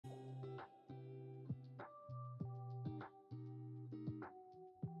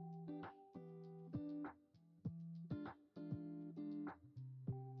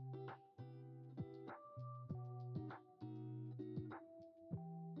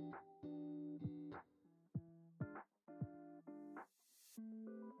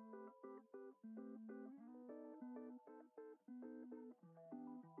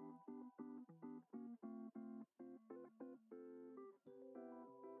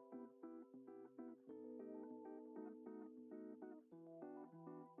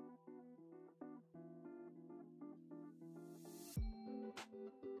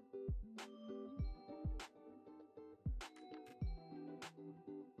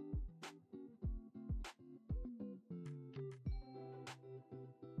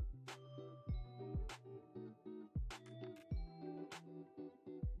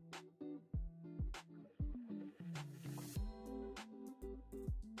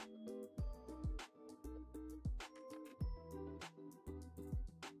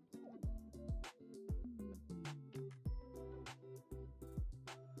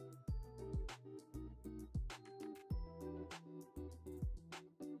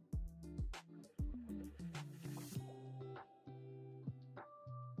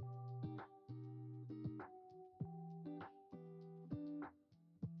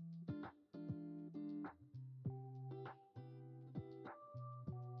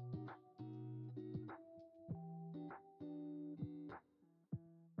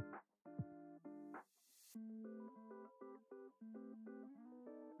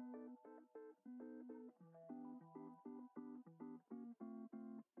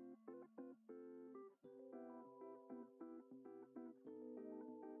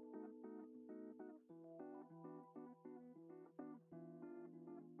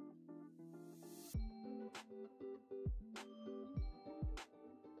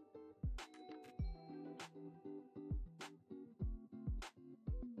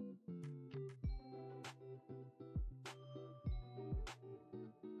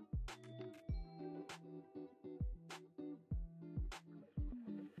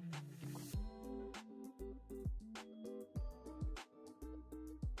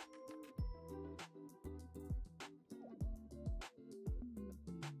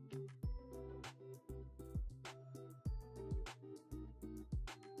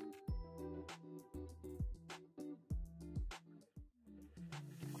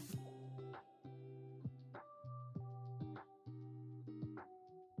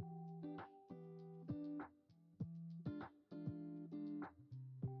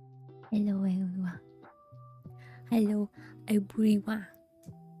Hello everyone. Hello everyone.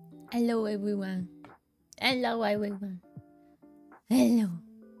 Hello everyone. Hello everyone. Hello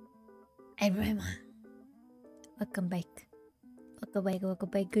everyone. Welcome back. Welcome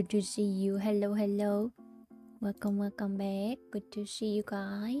back. Good to see you. Hello. Welcome back. Good to see you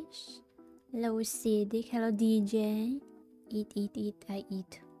guys. Hello Acidic. Hello DJ. Eat.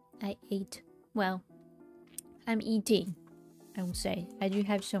 I ate. Well, I'm eating. I will say. I do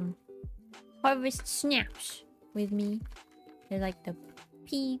have some harvest snaps with me. They're like the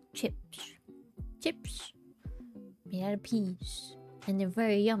pea chips. Chips made out of peas. And they're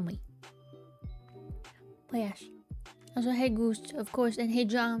very yummy. But yes. Also, hey Goose, of course, and hey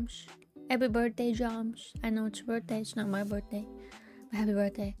Joms. Happy birthday, Joms. I know it's your birthday, it's not my birthday. But happy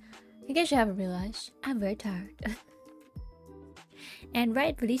birthday. In case you haven't realized, I'm very tired. And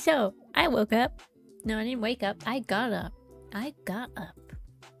rightfully so. I woke up. No, I didn't wake up. I got up.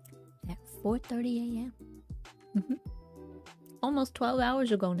 At 4:30 a.m. Almost 12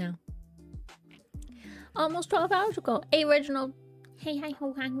 hours ago now. Almost 12 hours ago. Hey, Reginald. Hey, hi,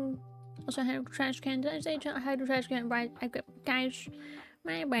 ho, hi, ho. Also, I had a trash can. Did I say I had a trash can? Right. Guys,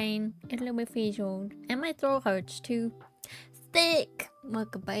 my brain is a little bit fizzled. And my throat hurts too. Thick.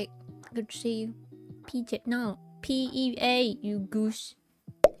 Welcome back. Good to see you. PJ. No. PEA, you goose.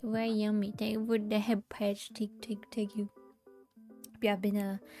 Very yummy. Thank you for the head patch. Take you. Yeah, I've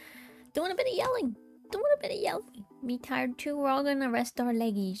been doing a bit of yelling. Me tired too. We're all gonna rest our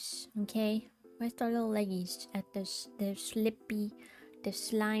leggies, okay? Rest our little leggies at the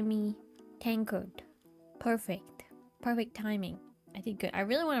slimy tankard. Perfect timing. I did good. I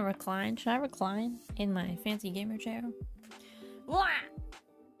really want to recline. Should I recline in my fancy gamer chair? Wah!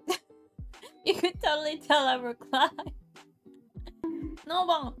 You could totally tell I recline. No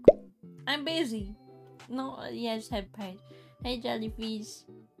bonk. I'm busy. No, yes, head page. Hey jellyfish.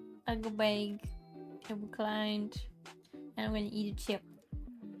 I go bag. I reclined. And I'm gonna eat a chip.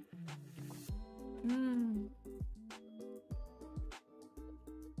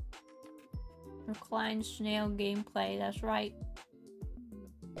 Reclined snail gameplay, that's right.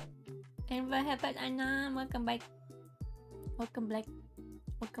 And welcome back. Welcome back.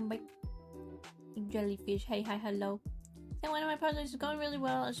 Jellyfish, hey, hi, hello. And one of my projects is going really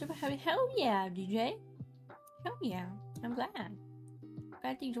well. I'm super happy. Hell yeah, DJ. Hell yeah. I'm glad.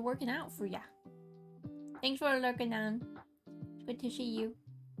 Glad things are working out for ya. Thanks for lurking on. It's good to see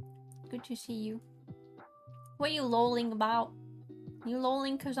you. What are you lolling about? You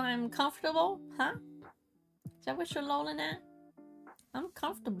lolling because I'm comfortable? Huh? Is that what you're lolling at? I'm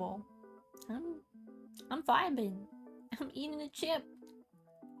comfortable. I'm vibing. I'm eating a chip.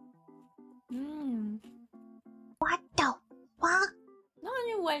 What the fuck? No,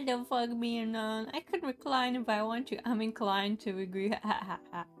 what the fuck being on? I could recline if I want to. I'm inclined to agree.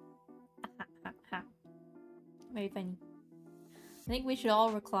 Very funny. I think we should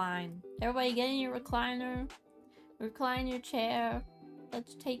all recline. Everybody get in your recliner. Recline your chair.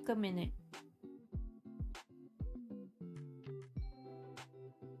 Let's take a minute.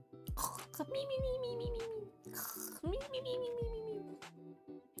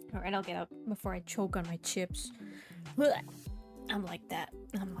 Alright, I'll get up before I choke on my chips. I'm like that.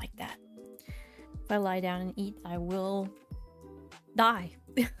 If I lie down and eat, I will die.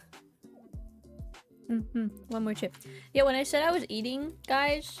 One more chip. Yeah, when I said I was eating,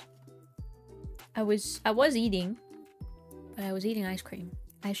 guys, I was eating, but I was eating ice cream.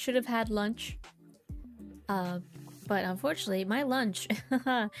 I should have had lunch. But unfortunately, my lunch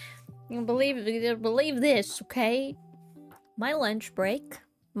you believe this, okay? My lunch break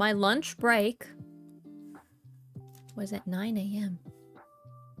was at 9 a.m.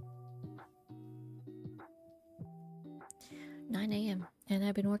 9 a.m. and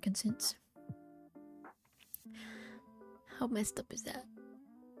I've been working since. How messed up is that?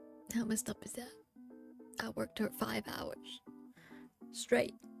 I worked her 5 hours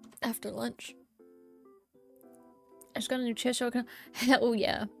straight after lunch. I just got a new chair, so I can. Hell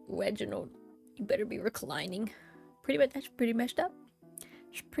yeah, Reginald, you better be reclining. That's pretty messed up.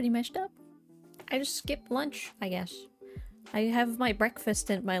 I just skipped lunch, I guess. I have my breakfast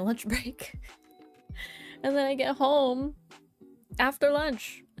and my lunch break, and then I get home after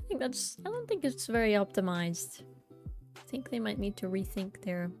lunch. I don't think it's very optimized. I think they might need to rethink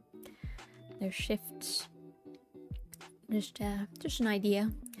their shifts. Just an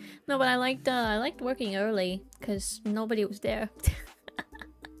idea. No, but I liked working early because nobody was there.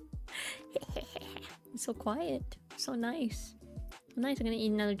 It's so quiet, so nice. I'm gonna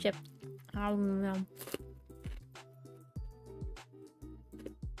eat another chip. I'm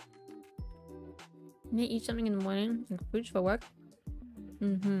gonna eat something in the morning, like fruits for work.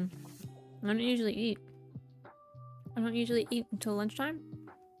 I don't usually eat. I don't usually eat until lunchtime.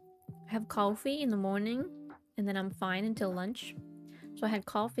 I have coffee in the morning, and then I'm fine until lunch. So I had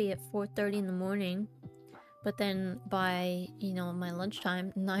coffee at 4:30 in the morning, but then by, you know, my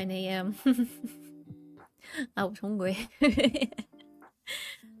lunchtime, 9 a.m. I was hungry.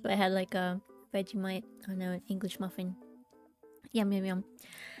 So I had like a Vegemite, I don't know, an English muffin. Yum yum yum.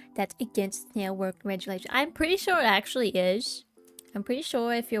 That's against snail work regulation. I'm pretty sure it actually is. I'm pretty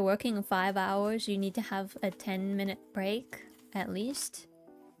sure if you're working 5 hours, you need to have a 10-minute break, at least.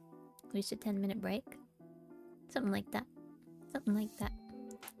 At least a 10-minute break. Something like that. Something like that.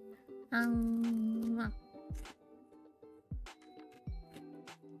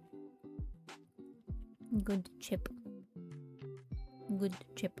 Good chip. Good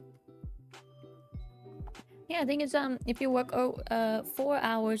chip. Yeah, I think it's if you work 4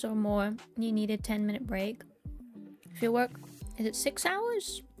 hours or more, you need a 10-minute break. If you work, is it 6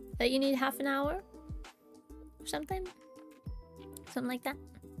 hours that you need half an hour or something? Something like that.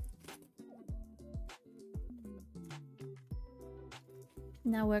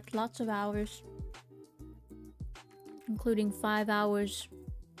 And I worked lots of hours, including 5 hours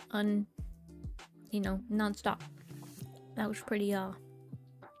non-stop. That was pretty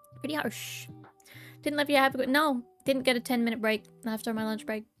harsh. Didn't let you have a good, no, didn't get a 10-minute break after my lunch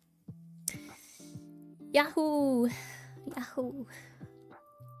break. Yahoo! Yahoo!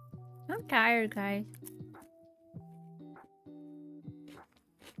 I'm tired, guys.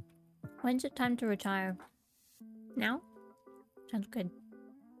 When's it time to retire? Now? Sounds good.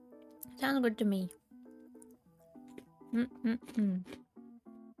 Sounds good to me.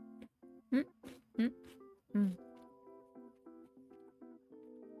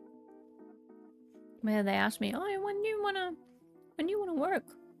 Man, they asked me, oh, when do you wanna work?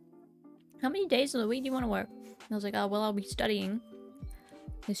 How many days of the week do you wanna work? And I was like, oh, well, I'll be studying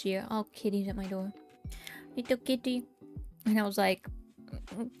this year. Oh, kitty's at my door. Little kitty. And I was like,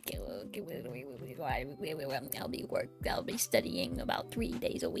 I'll be studying about 3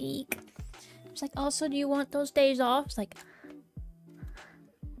 days a week. It's like, also, do you want those days off? It's like,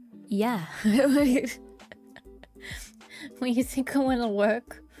 yeah. When you think I want to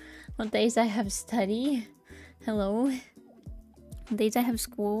work on days I have study, hello. On days I have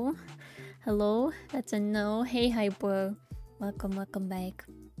school, hello. That's a no. Hey, Hyper, welcome back.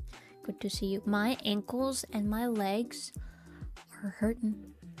 Good to see you. My ankles and my legs are hurting.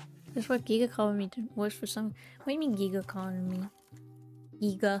 That's what Giga called me to was for some. What do you mean Giga calling me?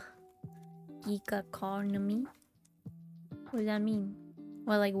 Giga calling me? What does that mean?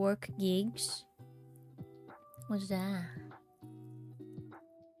 What, like work gigs? What's that?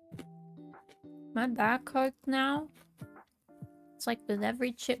 My back hurts now. It's like with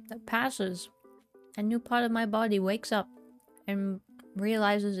every chip that passes, a new part of my body wakes up and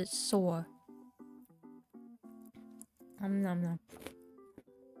realizes it's sore. Nom.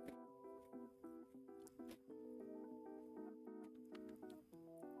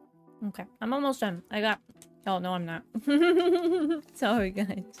 Okay, I'm almost done. Oh, no, I'm not. Sorry,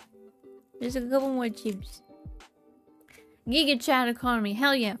 guys. There's a couple more chips. Giga chat economy.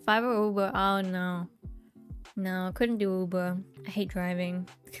 Hell yeah. Fiverr or Uber. Oh, no. No, I couldn't do Uber. I hate driving.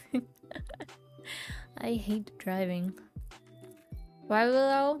 I hate driving. Fiverr,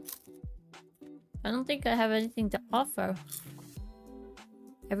 though? I don't think I have anything to offer.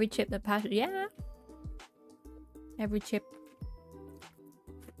 Every chip that passes. Yeah. Every chip.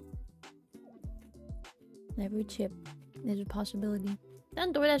 Every chip. There's a possibility.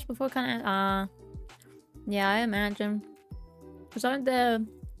 Done DoorDash before, kind of. Yeah, I imagine. Cause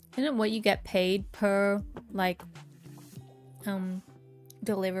isn't what you get paid per like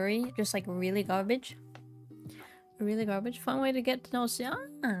delivery just like really garbage? Really garbage. Fun way to get to know.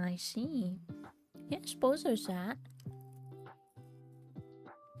 I see. Yeah, I suppose there's that.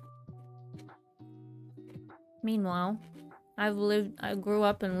 Meanwhile, I grew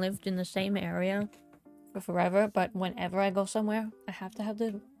up and lived in the same area for forever, but whenever I go somewhere, I have to have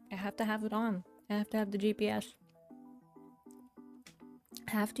it on. I have to have the GPS.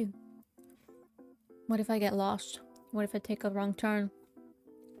 I have to. What if I get lost? What if I take a wrong turn?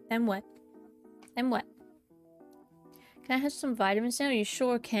 Then what? Then what? Can I have some vitamins now? You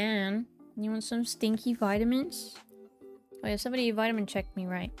sure can. You want some stinky vitamins? Oh yeah, somebody vitamin checked me,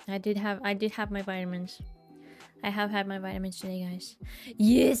 right? I did have my vitamins. I have had my vitamins today, guys.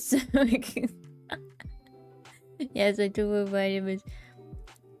 Yes! Yes, I do have vitamins.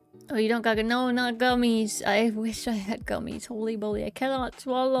 Oh, you don't got no, not gummies. I wish I had gummies. Holy moly, I cannot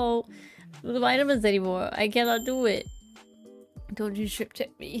swallow the vitamins anymore. I cannot do it. Don't you trip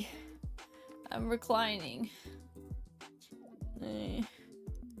tip me. I'm reclining.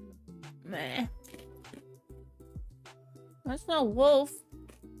 Meh. That's not wolf.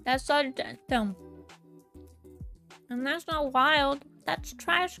 That's them. And that's not wild. That's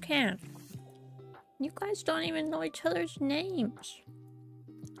trash can. You guys don't even know each other's names.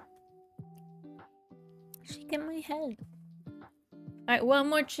 Shaking my head. Alright, one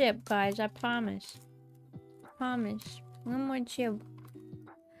more chip, guys. I promise. Promise. One more chip.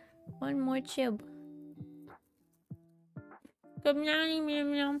 One more chip. Good morning,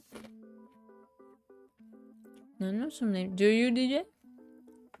 meow. I know some name. Do you, DJ?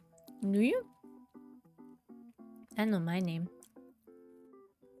 Do you? I know my name.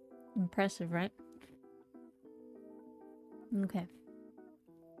 Impressive, right? Okay.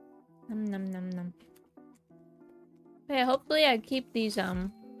 Nom. Yeah, hopefully I keep these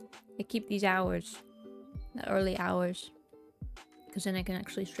hours. The early hours. Because then I can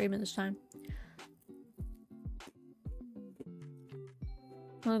actually stream it this time.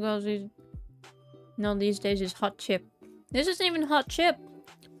 Oh god, no, these days is hot chip. This isn't even hot chip.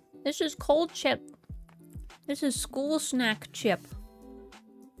 This is cold chip. This is school snack chip.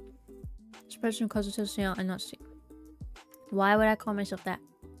 Especially because it says snail and not snail. Why would I call myself that?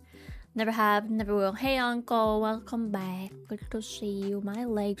 Never have, never will. Hey uncle, welcome back. Good to see you. My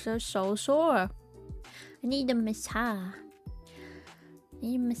legs are so sore. I need a massage. I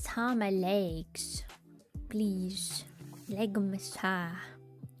need to massage my legs. Please. Leg massage.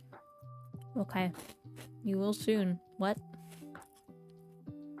 Okay. You will soon. What?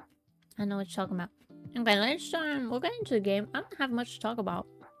 I know what you're talking about. Okay, let's we'll get into the game. I don't have much to talk about.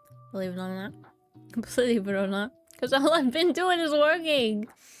 Believe it or not. Believe it or not. Because all I've been doing is working.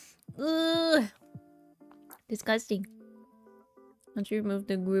 Ugh. Disgusting. Once you remove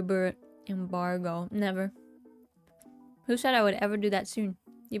the Gribber embargo. Never. Who said I would ever do that soon?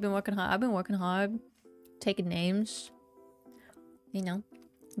 You've been working hard. I've been working hard. Taking names. You know.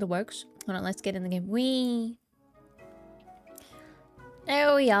 The works. Hold on, let's get in the game.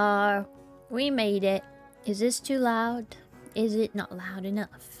 There we are. We made it. Is this too loud? Is it not loud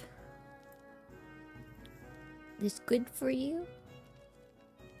enough? This good for you?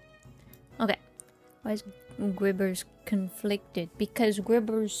 Okay. Why is Gribbers conflicted? Because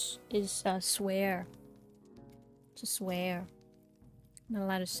Gribbers is a swear. It's a swear. I'm not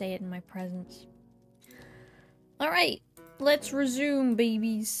allowed to say it in my presence. Alright. Let's resume,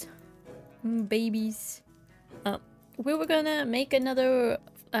 babies. Babies. We were gonna make another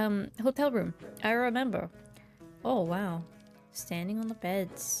hotel room. I remember. Oh, wow. Standing on the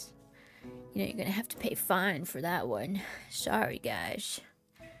beds. You know, you're gonna have to pay fine for that one. Sorry, guys.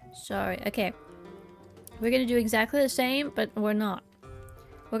 Sorry. Okay. We're gonna do exactly the same, but we're not.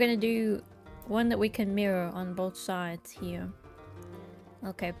 We're gonna do one that we can mirror on both sides here.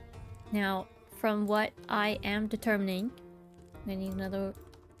 Okay. Now, from what I am determining, I need another...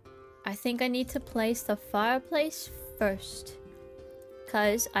 I think I need to place the fireplace first.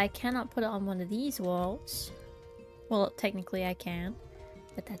 Because I cannot put it on one of these walls. Well, technically I can.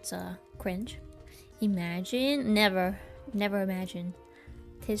 But that's cringe. Imagine. Never imagine.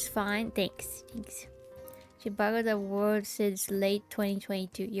 'Tis fine. Thanks. She buggered the world since late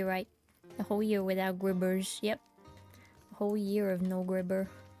 2022. You're right. The whole year without Gribbers. Yep. A whole year of no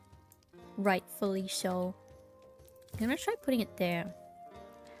Gribber. Rightfully so. I'm gonna try putting it there.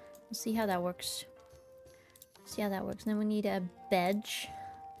 We'll see how that works. See how that works. Then we need a bench.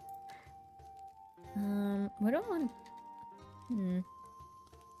 What do I want?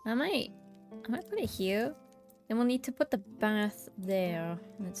 I might put it here. Then we'll need to put the bath there.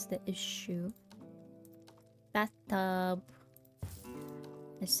 That's the issue. Bathtub.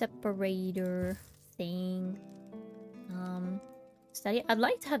 A separator thing. Study. I'd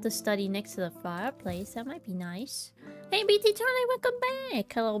like to have the study next to the fireplace. That might be nice. Hey, BT Charlie, welcome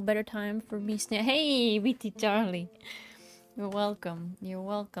back. Hello, better time for me. Hey, BT Charlie. You're welcome. You're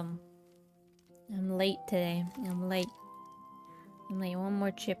welcome. I'm late today. I'm late. One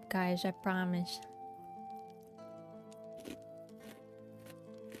more chip, guys. I promise.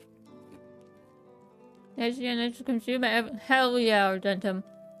 Yes, yeah, let's consume it. Hell yeah, Argentum.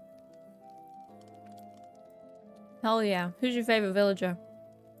 Hell yeah. Who's your favorite villager?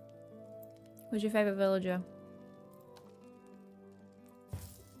 Who's your favorite villager?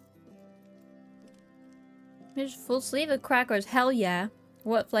 Here's full sleeve of crackers. Hell yeah.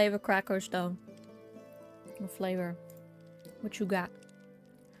 What flavor crackers though? What flavor? What you got?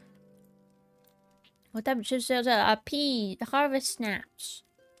 What type of chips are there? Pea. Harvest snaps.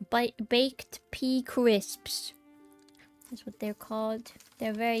 Baked pea crisps. That's what they're called.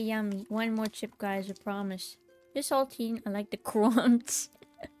 They're very yummy. One more chip, guys. I promise. Just saltine. I like the crumbs.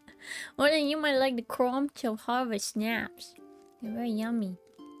 Well, then you might like the crumb till harvest snaps. They're very yummy.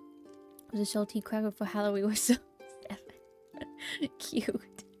 Was a salty cracker for Halloween was so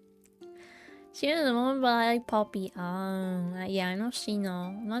cute. She is the one, but I like Poppy. Yeah, I know she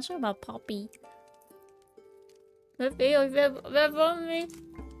know. I'm not sure about Poppy. There's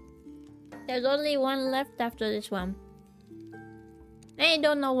only one left after this one. Hey,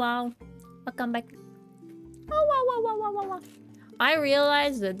 don't know wow. Welcome back. Oh, wow, wow, wow, wow, wow, wow. I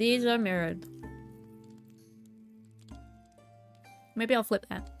realized that these are mirrored. Maybe I'll flip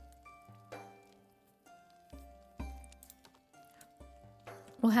that.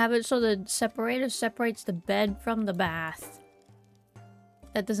 We'll have it so the separator separates the bed from the bath.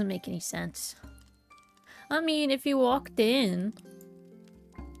 That doesn't make any sense. I mean, if you walked in...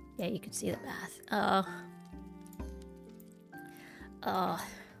 Yeah, you could see the bath.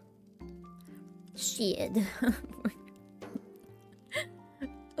 Shit.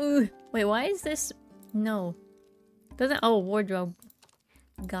 Ooh, wait, why is this... No. Doesn't... Oh, wardrobe.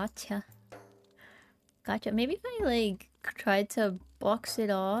 Gotcha. Gotcha. Maybe if I, like, tried to box it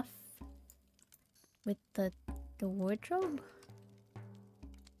off with the wardrobe?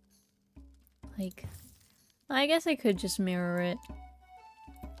 Like... I guess I could just mirror it.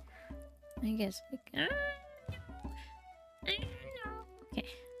 I guess I can... Okay.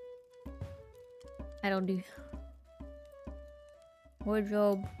 I don't do...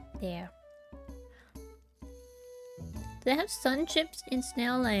 Wardrobe. There. Do they have sun chips in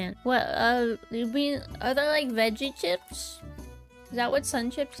Snail Land? What, you mean... Are there like veggie chips? Is that what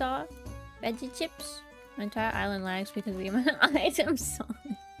sun chips are? Veggie chips? My entire island lags because we have an item song.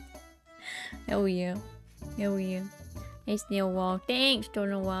 Oh yeah. Oh yeah. Hey Snail Wall. Thanks, don't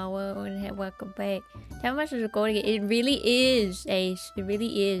know why. Welcome back. How much is it going to get? It really is, Ace. It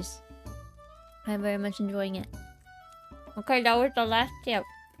really is. I'm very much enjoying it. Okay, that was the last tip.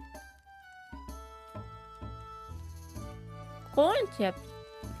 Corn chips.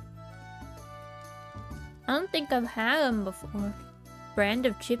 I don't think I've had them before. Brand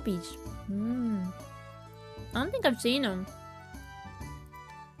of chippies. I don't think I've seen them.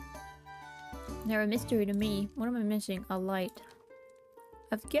 They're a mystery to me. What am I missing? A light.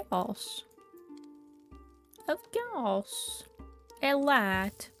 Of gas. Of gas. A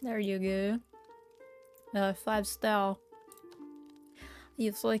light. There you go. 5 star.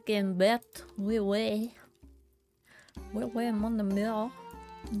 You fucking bet. Oui. I'm on the mill.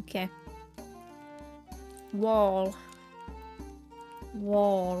 Okay. Wall.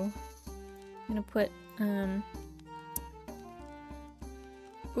 I'm gonna put,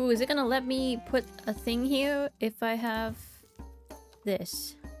 Ooh, is it gonna let me put a thing here if I have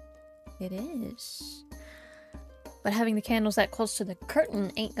this? It is. But having the candles that close to the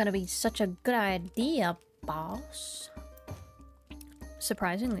curtain ain't gonna be such a good idea, boss.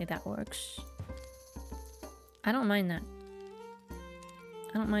 Surprisingly, that works. I don't mind that.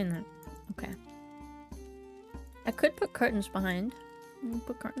 Okay. I could put curtains behind.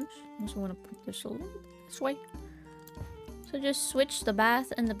 Put curtains. I also want to put this a little bit this way. So just switch the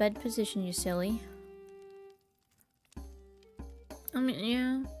bath and the bed position, you silly. I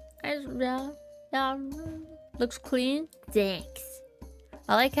mean, yeah. Looks clean. Thanks.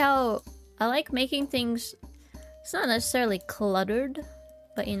 I like making things. It's not necessarily cluttered,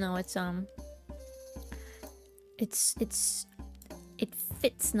 but you know, it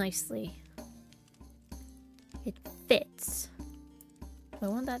fits nicely. It fits. Do I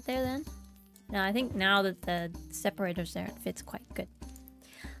want that there then? No, I think now that the separator's there, it fits quite good.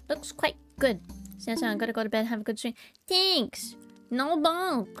 Looks quite good. Sansa, I'm gonna go to bed, have a good stream. Thanks! No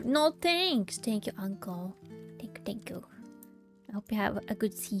bonk! No thanks! Thank you, uncle. Thank you. I hope you have a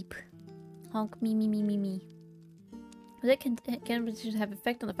good sleep. Honk me. Does it can have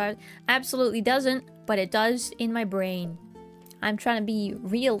effect on the fire? Absolutely doesn't, but it does in my brain. I'm trying to be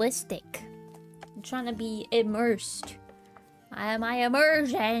realistic. I'm trying to be immersed. My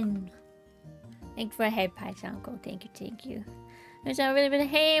immersion. Thank you for a head patch, uncle. Thank you. There's a really bit of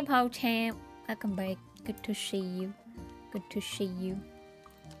hey, po champ. Welcome back. Good to see you.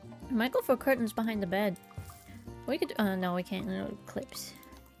 I might go for curtains behind the bed. We could. No, we can't. No clips.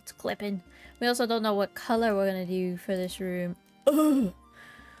 It's clipping. We also don't know what color we're gonna do for this room. Do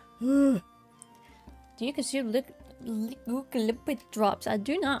you consume eucalyptus drops? I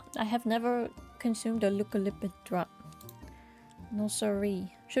do not. I have never consumed a eucalyptus drop. No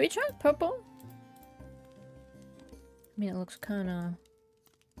sorry. Should we try purple? I mean, it looks kind of...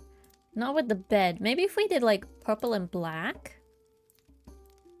 Not with the bed. Maybe if we did like purple and black.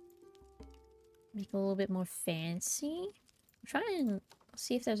 Make it a little bit more fancy. Try and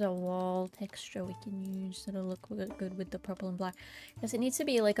see if there's a wall texture we can use that'll look good with the purple and black. Because it needs to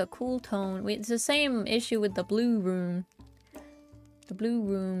be like a cool tone. It's the same issue with the blue room. The blue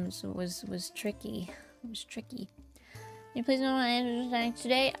rooms was tricky. It was tricky. You please know my answers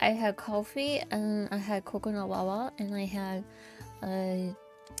today. I had coffee and I had coconut wawa and I had a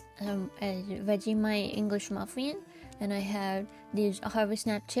Vegemite English muffin and I had these Harvest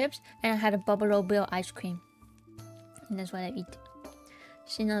Snap chips and I had a Buffalo Bill ice cream. And that's what I eat.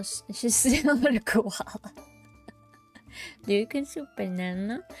 She's still a koala. Do you consume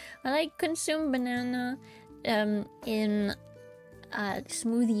banana? I like consume banana in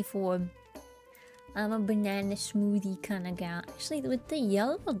smoothie form. I'm a banana smoothie kind of gal. Actually, with the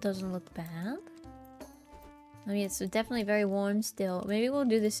yellow, it doesn't look bad. I mean, it's definitely very warm still. Maybe we'll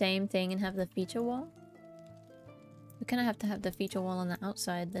do the same thing and have the feature wall. We kind of have to have the feature wall on the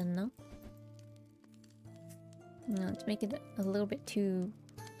outside then, no? No, let's make it a little bit too...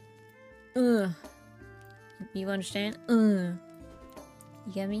 You understand? You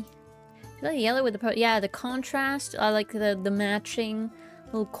get me? I like the yellow with the... Yeah, the contrast. I like the matching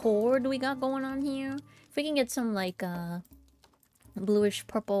little cord we got going on here. If we can get some, like, bluish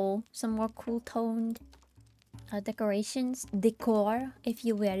purple, some more cool toned decorations. Decor, if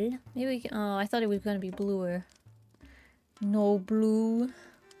you will. Maybe we can... Oh, I thought it was gonna be bluer. No blue. Do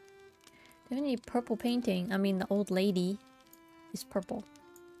you have any purple painting? I mean, the old lady is purple.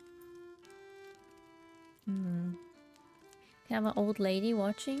 Can I have an old lady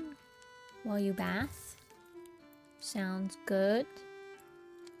watching while you bath? Sounds good.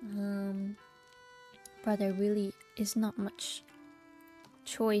 But there really is not much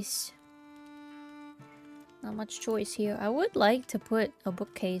choice. Not much choice here. I would like to put a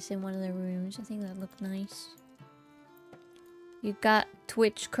bookcase in one of the rooms. I think that look nice. You got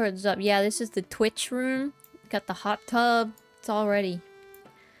Twitch curtains up. Yeah, this is the Twitch room. Got the hot tub. It's all ready.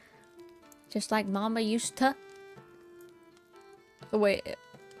 Just like Mama used to. Oh, wait.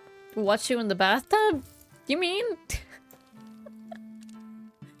 Watch you in the bathtub? You mean?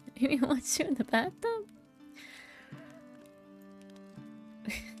 You mean watch you in the bathtub?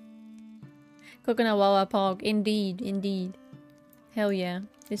 Coconut Wawa Pog. Indeed, indeed. Hell yeah.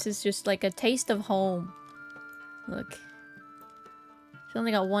 This is just like a taste of home. Look. She's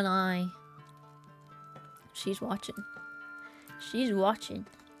only got one eye. She's watching. She's watching.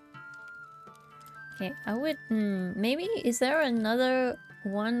 Okay, I would... maybe... Is there another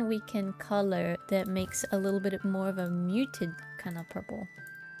one we can color that makes a little bit more of a muted kind of purple?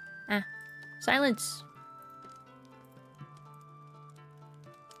 Ah. Silence!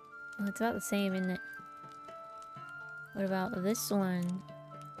 Oh, it's about the same, isn't it? What about this one?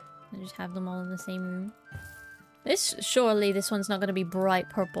 I just have them all in the same room. Surely this one's not gonna be bright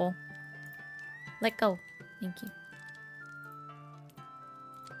purple. Let go. Thank you.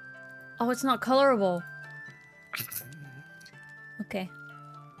 Oh, it's not colorable. Okay.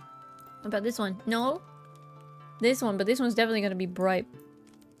 What about this one? No? This one, but this one's definitely gonna be bright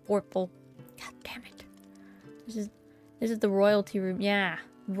purple. God damn it. This is the royalty room. Yeah.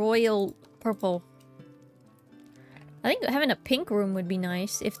 Royal purple. I think having a pink room would be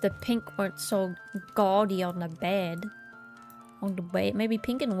nice if the pink weren't so gaudy on the bed. On the bed. Maybe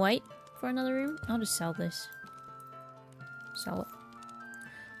pink and white for another room? I'll just sell this. Sell it.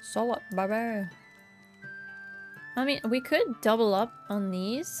 Sell it, baby. I mean, we could double up on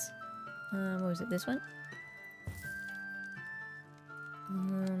these. What was it? This one?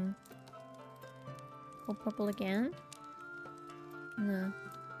 Go purple again. No.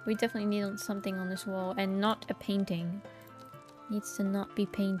 We definitely need something on this wall, and not a painting. Needs to not be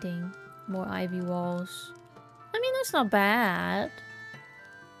painting. More ivy walls. I mean, that's not bad.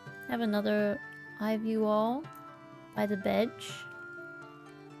 Have another ivy wall by the bench.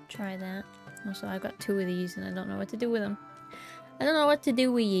 Try that. Also, I've got 2 of these, and I don't know what to do with them. I don't know what to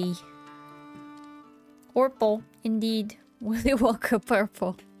do with ye. Purple, indeed. Willy Wonka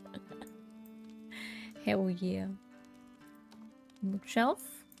purple. Hell yeah. Bookshelf.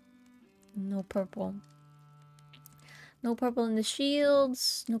 No purple. No purple in the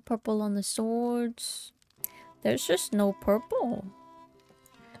shields. No purple on the swords. There's just no purple.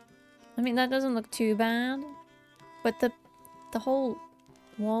 I mean, that doesn't look too bad. But the whole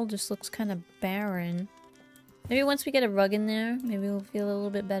wall just looks kind of barren. Maybe once we get a rug in there, maybe we'll feel a little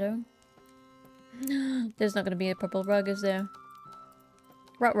bit better. There's not going to be a purple rug, is there?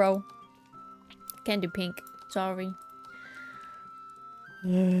 Ruh-roh. Can't do pink. Sorry.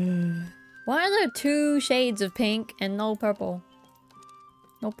 Why are there 2 shades of pink and no purple?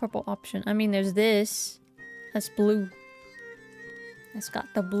 No purple option. I mean, there's this. That's blue. That's got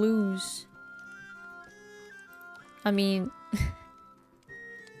the blues. I mean...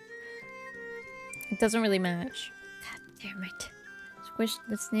 it doesn't really match. God damn it. Squish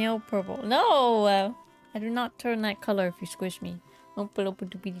the snail purple. No! I do not turn that color if you squish me.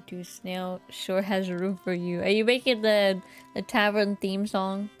 Snail sure has room for you. Are you making the tavern theme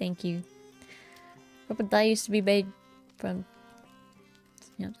song? Thank you. Crocodile used to be made from...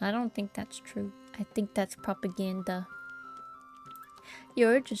 I don't think that's true. I think that's propaganda.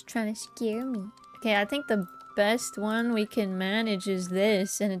 You're just trying to scare me. Okay, I think the best one we can manage is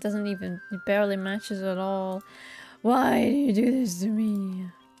this, and it doesn't even... It barely matches at all. Why do you do this to me?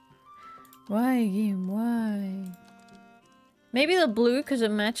 Why, game? Why? Maybe the blue because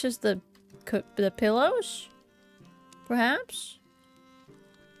it matches the pillows? Perhaps?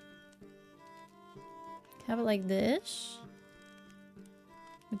 Have it like this?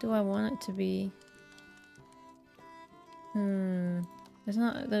 What do I want it to be? There's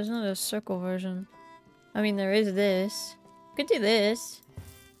not a circle version. I mean, there is this. Could do this.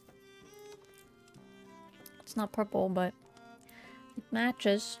 It's not purple, but it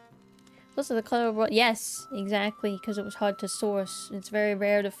matches. Those are the color of... Yes, exactly, because it was hard to source. It's very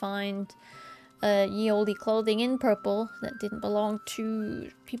rare to find ye olde clothing in purple that didn't belong to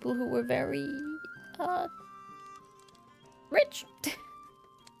people who were very rich.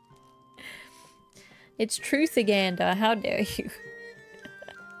 It's truthaganda. How dare you?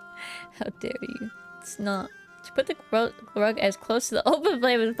 How dare you? It's not. To put the rug as close to the open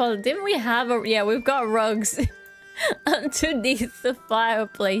flame as possible. Didn't we have a... Yeah, we've got rugs underneath the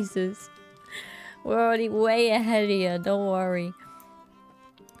fireplaces. We're already way ahead of you. Don't worry.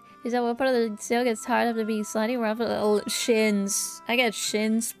 Is that what part of the sail gets tired of being sliding around for the shins? I get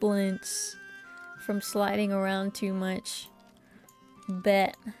shin splints from sliding around too much.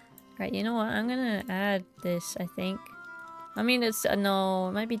 Bet. Right, you know what? I'm gonna add this, I think. I mean, it's... no,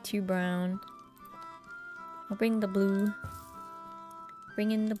 it might be too brown. I'll bring the blue.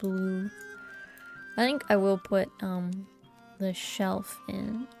 Bring in the blue. I think I will put, the shelf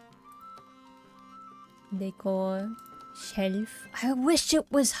in. Decor. Shelf. I wish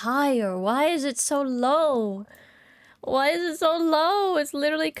it was higher. Why is it so low? Why is it so low? It's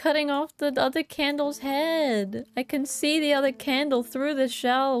literally cutting off the other candle's head. I can see the other candle through the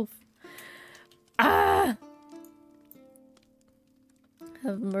shelf. Ah!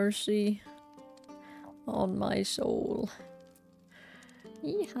 Have mercy on my soul.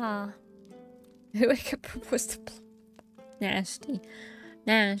 Yeehaw. Who I could propose to nasty.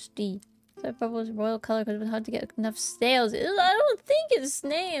 Nasty. So purple is royal color because it was hard to get enough snails. I don't think it's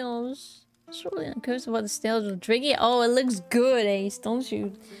snails. Surely I'm curious what the snails are drinking. Oh, it looks good, Ace. Don't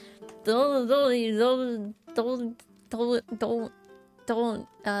you? Don't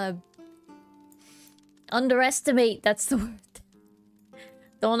underestimate. That's the word.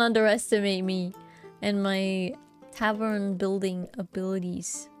 Don't underestimate me and my tavern building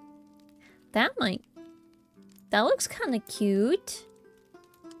abilities. That looks kind of cute.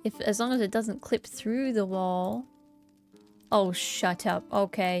 As long as it doesn't clip through the wall. Oh, shut up.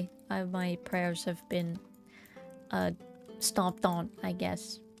 Okay. My prayers have been stomped on, I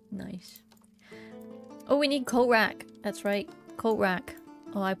guess. Nice. Oh, we need coat rack. That's right. Coat rack.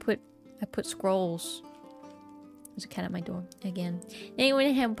 Oh, I put scrolls. There's a cat at my door again.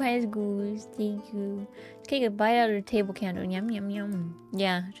 Anyone have prize goose? Thank you. Take a bite out of the table candle. Yum yum yum.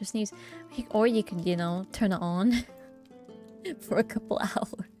 Yeah, just needs. Or you could, you know, turn it on for a couple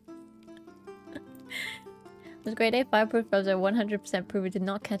hours. This grade A fireproof gloves are 100% proven to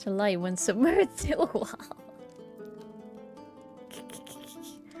not catch a light when submerged. Wow.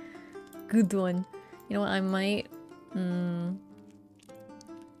 Good one. You know what? I might. There's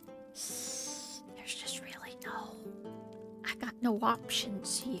just really no. I got no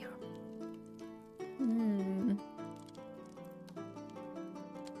options here.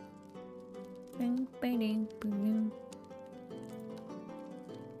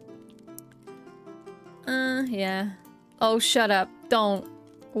 Yeah. Oh, shut up. Don't.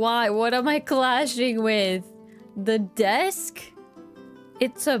 Why? What am I clashing with? The desk?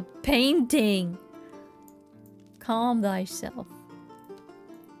 It's a painting. Calm thyself.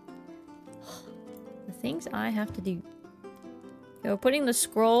 The things I have to do. Okay, we're putting the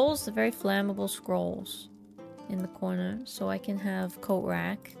scrolls, the very flammable scrolls, in the corner so I can have coat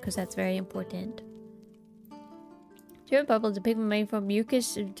rack, because that's very important. German purple is a pigment made from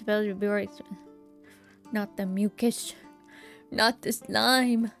mucus. Not the mucus. Not the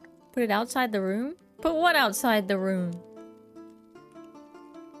slime. Put it outside the room? Put what outside the room?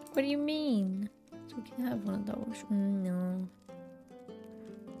 What do you mean? So we can have one of those. No.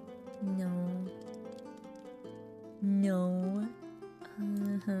 No. No.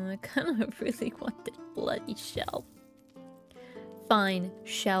 I kind of really want this bloody shelf. Fine.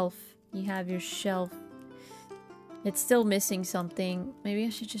 Shelf. You have your shelf. It's still missing something. Maybe I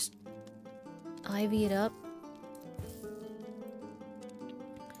should just ivy it up.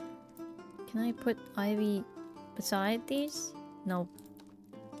 Can I put ivy beside these? No.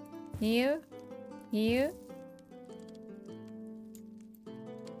 Here? Here?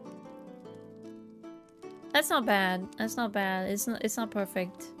 That's not bad. That's not bad. It's not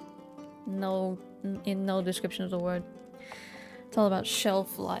perfect. No, in no description of the word. It's all about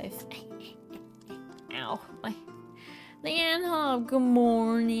shelf life. Ow. My Leanne, good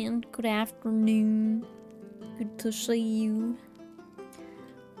morning. Good afternoon. Good to see you.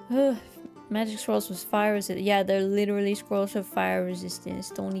 Ugh. Magic scrolls with fire resistance. Yeah, they're literally scrolls of fire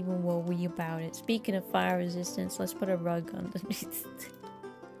resistance. Don't even worry about it. Speaking of fire resistance, let's put a rug underneath.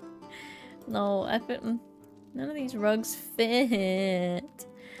 No, none of these rugs fit.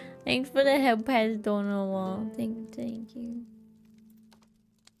 Thanks for the help, Pastor Donald. Thank you.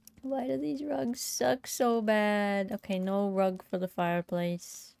 Why do these rugs suck so bad? Okay, no rug for the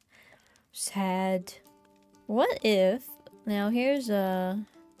fireplace. Sad. What if... Now here's a...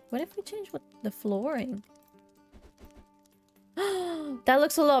 What if we change the flooring? That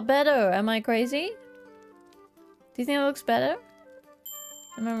looks a lot better. Am I crazy? Do you think it looks better?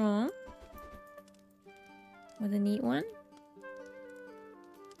 Am I wrong? With a neat one?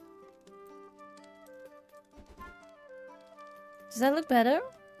 Does that look better?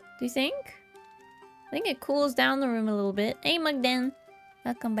 Do you think? I think it cools down the room a little bit. Hey, Mugden.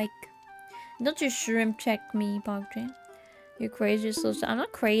 Welcome back. Don't you shrimp check me, Pogchamp. You're crazy, so I'm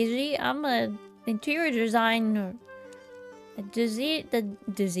not crazy. I'm a interior designer. A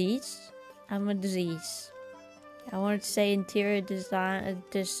disease? I'm a disease. I wanted to say interior design.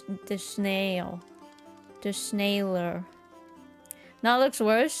 The snail. The snailer. Now it looks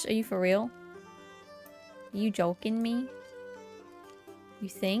worse. Are you for real? Are you joking me? You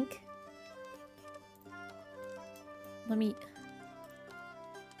think? Let me...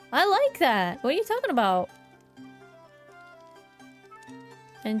 I like that! What are you talking about?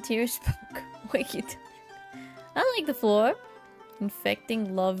 Interior spoke. What are you talking about? I like the floor.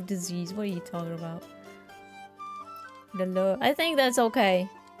 Infecting love disease. What are you talking about? The love. I think that's okay.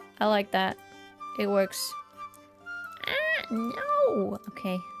 I like that. It works. Ah, no!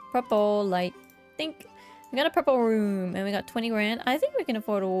 Okay. Purple light. Think... We got a purple room and we got 20 grand. I think we can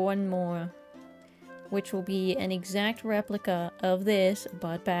afford one more. Which will be an exact replica of this,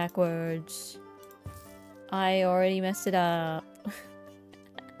 but backwards. I already messed it up.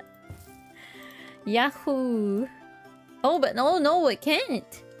 Yahoo! Oh, but no, it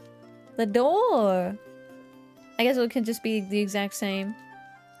can't! The door! I guess it can just be the exact same.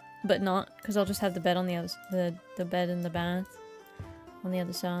 But not, because I'll just have the bed on the other... The bed and the bath. On the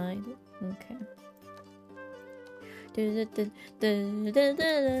other side. Okay.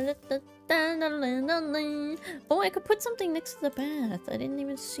 Oh, I could put something next to the bath. I didn't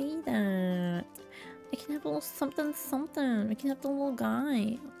even see that. I can have a little something. I can have the little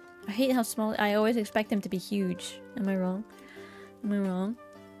guy. I hate how small. I always expect him to be huge. Am I wrong? Am I wrong?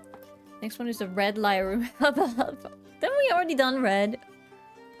 Next one is the red light room. Then we already done red.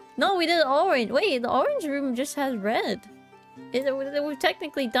 No, we did orange. Wait, the orange room just has red. We've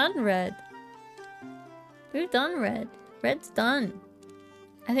technically done red. We've done red. Red's done.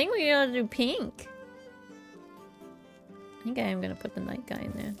 I think we gotta do pink. I think I am gonna put the night guy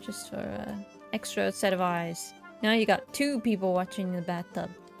in there just for extra set of eyes. Now you got 2 people watching the bathtub.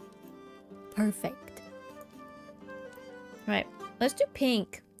 Perfect. Right, let's do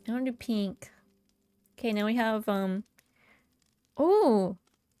pink. I wanna do pink. Okay, now we have oh,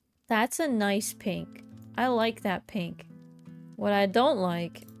 that's a nice pink. I like that pink. What I don't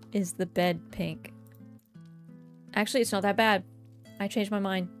like is the bed pink. Actually, it's not that bad. I changed my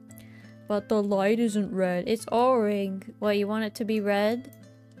mind. But the light isn't red. It's orange. What, you want it to be red?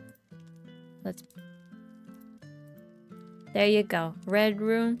 Let's... There you go. Red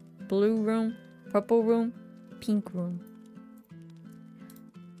room, blue room, purple room, pink room.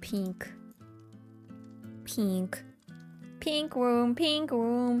 Pink. Pink. Pink room, pink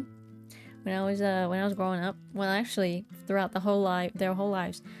room. When I was growing up, well, actually, throughout their whole lives,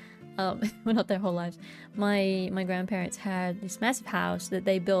 well, not their whole lives. My grandparents had this massive house that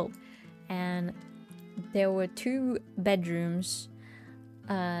they built, and there were 2 bedrooms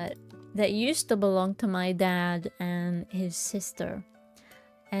that used to belong to my dad and his sister.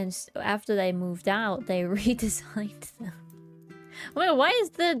 And after they moved out, they redesigned them. Wait, why is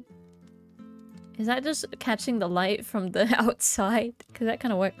that just catching the light from the outside? Because that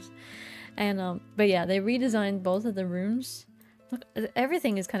kind of works. And but yeah, they redesigned both of the rooms. Look,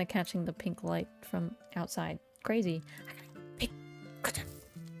 everything is kind of catching the pink light from outside. Crazy. Okay.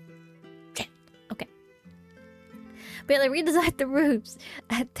 But yeah, they redesigned the rooms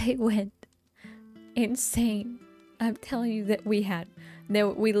and they went insane. I'm telling you that we had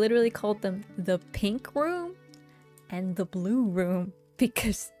We literally called them the pink room and the blue room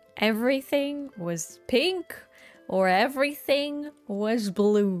because everything was pink or everything was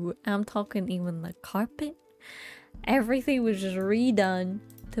blue. I'm talking even the carpet. Everything was just redone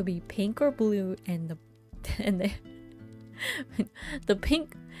to be pink or blue, and the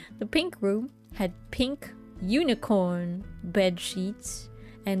pink room had pink unicorn bed sheets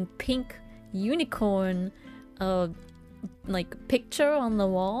and pink unicorn like picture on the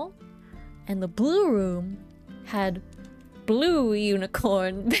wall, and the blue room had blue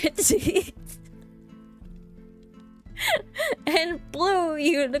unicorn bed sheets and blue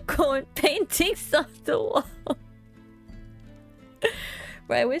unicorn paintings on the wall.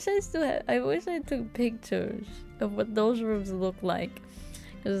 But I wish I took pictures of what those rooms look like,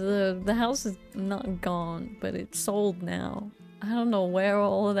 because the house is not gone, but it's sold now. I don't know where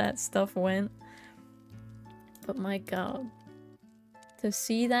all of that stuff went, but my god, to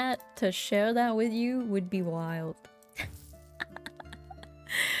see that, to share that with you would be wild.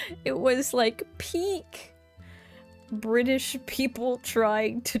 It was like peak British people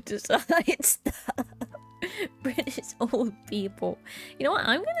trying to design stuff. British old people. You know what?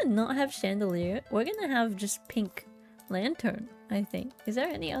 I'm gonna not have chandelier. We're gonna have just pink lantern, I think. Is there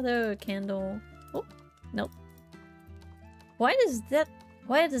any other candle? Oh, nope. Why does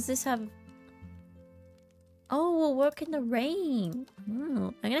this have... Oh, we'll work in the rain.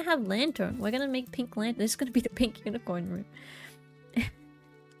 I'm gonna have lantern. We're gonna make pink lantern. This is gonna be the pink unicorn room.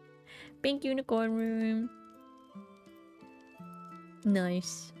 Pink unicorn room.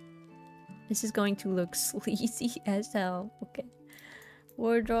 Nice. This is going to look sleazy as hell. Okay.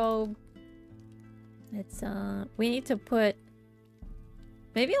 Wardrobe. Let's we need to put...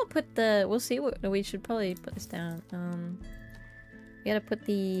 Maybe I'll put the... We'll see what... We should probably put this down. We gotta put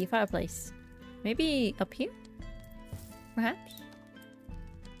the fireplace. Maybe up here? Perhaps?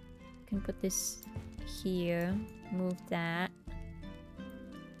 Can put this here. Move that.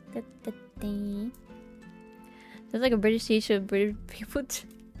 There's like a British t-shirt. British people...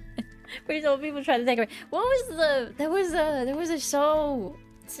 British old people try to decorate. What was the... There was a show...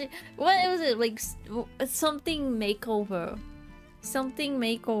 What was it? Like... Something makeover. Something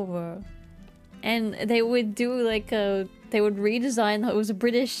makeover. And they would do like a... They would redesign... It was a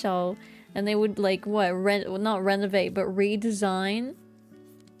British show. And they would like, what? Not renovate, but redesign...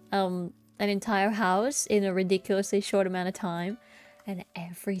 an entire house in a ridiculously short amount of time. And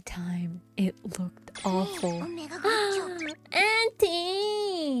every time it looked awful.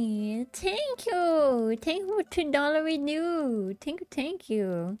 Auntie! Thank you! Thank you for $2 renew! Thank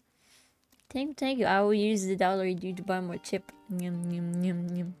you. Thank you. I will use the dollar renew to buy more chip. Yum, yum, yum,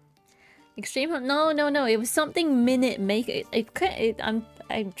 yum. Extreme... No. It was something minute make... I'm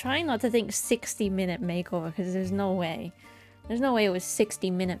trying not to think 60-minute makeover, because there's no way. There's no way it was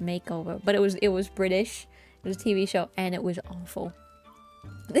 60-minute makeover. But it was British. It was a TV show, and it was awful.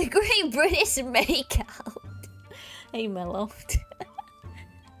 The Great British Makeout! Hey, my loft.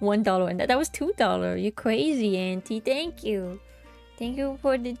 $1, and that was $2. You're crazy, Auntie. Thank you. Thank you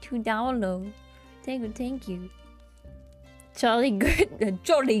for the $2. Thank you. Jolly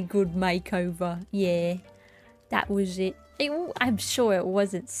good makeover. Yeah. That was it. I'm sure it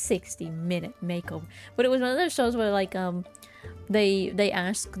wasn't 60-minute makeover. But it was one of those shows where, like, they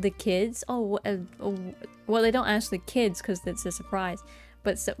ask the kids. Well, they don't ask the kids because it's a surprise.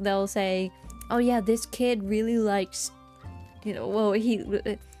 But so they'll say, oh yeah, this kid really likes, you know, well,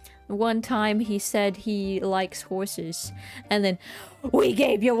 one time he said he likes horses. And then, we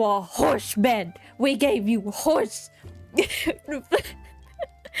gave you a horse bed. We gave you horse.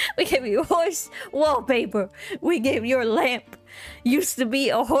 We gave you horse wallpaper. We gave your lamp. Used to be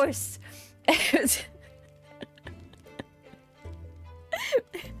a horse.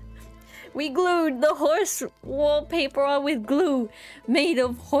 We glued the horse wallpaper on with glue made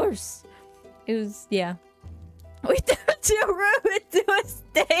of horse. It was, yeah. We turned your room into a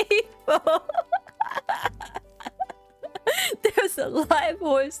stable. There's a live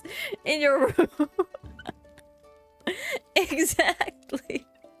horse in your room. Exactly.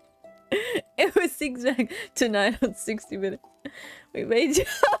 It was exact. Tonight on 60 Minutes. We made your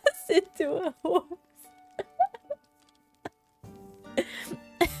house into a horse.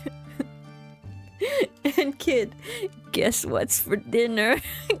 And kid, guess what's for dinner?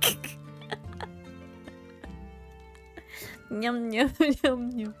 Yum yum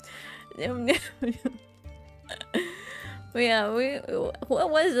yum yum yum yum. Yeah, what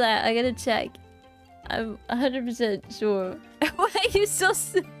was that? I gotta check. I'm 100% sure. Why are you so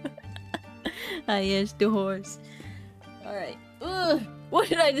Ah yes, the horse. Alright. What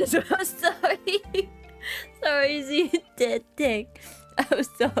did I just... Sorry. Sorry, Z dead thing. I'm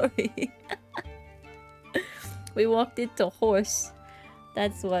sorry. We walked into horse.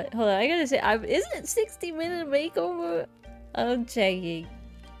 That's what. Hold on, I gotta say, isn't it 60-minute makeover? I'm checking.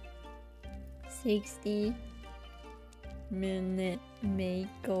 60-minute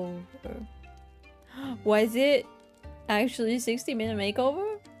makeover. Was it actually 60-minute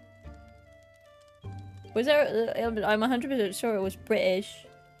makeover? Was there? I'm 100% sure it was British.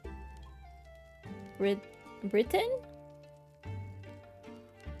 Britain?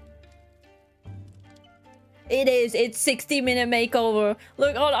 It is. It's 60-minute makeover.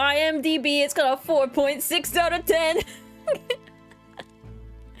 Look on IMDb. It's got a 4.6 out of 10.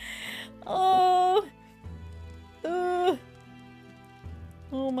 Oh.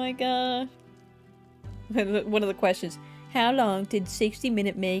 Oh my god. One of the questions. How long did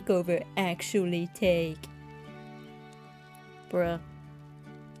 60-minute makeover actually take? Bruh.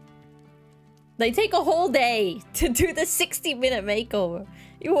 They take a whole day to do the 60-minute makeover.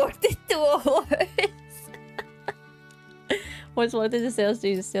 You walked into a horse. Once walked into the sales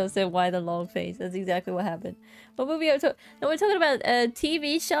street, the sales said, "Why the long face?" That's exactly what happened. What movie are we talking? No, we're talking about a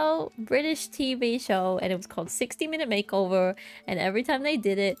TV show, British TV show, and it was called 60-Minute Makeover. And every time they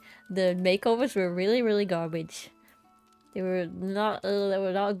did it, the makeovers were really, really garbage. They were not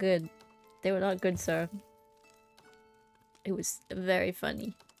good. They were not good, sir. It was very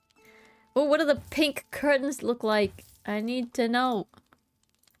funny. Oh, what do the pink curtains look like? I need to know.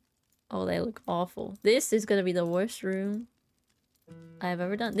 Oh, they look awful. This is gonna be the worst room I've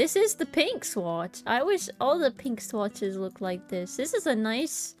ever done. This is the pink swatch. I wish all the pink swatches looked like this. This is a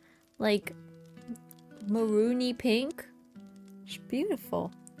nice, like, maroony pink. It's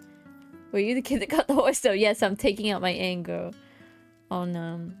beautiful. Were you the kid that got the horse though? Yes, I'm taking out my anger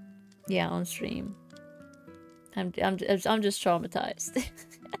on yeah, on stream. I'm just traumatized.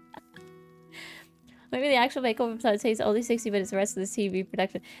 Maybe the actual makeover episode takes only 60 minutes. The rest of the TV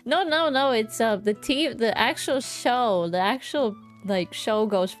production. No. It's the actual show. The actual like show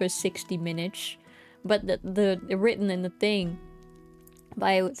goes for 60 minutes, but the written in the thing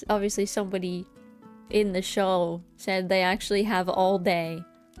by obviously somebody in the show said they actually have all day.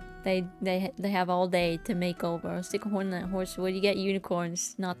 They have all day to make over. Stick a horn in that horse. What do you get?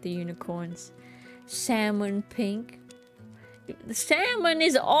 Unicorns, not the unicorns. Salmon pink. The salmon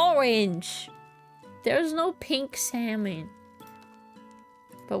is orange. There's no pink salmon.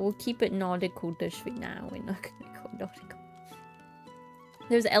 But we'll keep it nautical just for now. We're not gonna go nautical.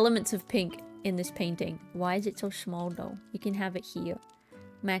 There's elements of pink in this painting. Why is it so small though? You can have it here.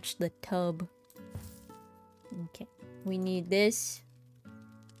 Match the tub. Okay. We need this.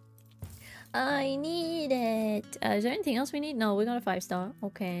 I need it. Is there anything else we need? No, we got a 5-star.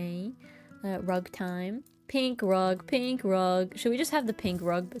 Okay. Rug time. Pink rug, pink rug. Should we just have the pink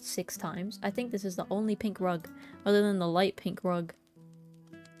rug but 6 times? I think this is the only pink rug other than the light pink rug.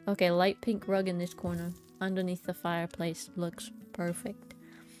 Okay, light pink rug in this corner underneath the fireplace. Looks perfect.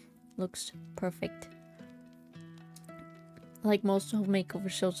 Looks perfect. Like most home makeover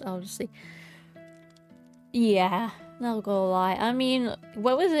shows, obviously. Yeah, not gonna lie. I mean,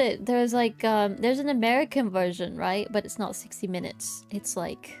 what was it? There's like, there's an American version, right? But it's not 60 minutes. It's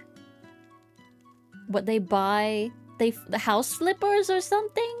like... what they buy, the house flippers or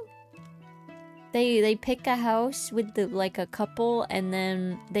something. They pick a house with the like a couple and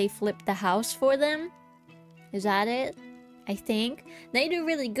then they flip the house for them. Is that it? I think they do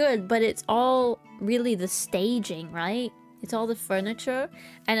really good, but it's all really the staging, right? It's all the furniture,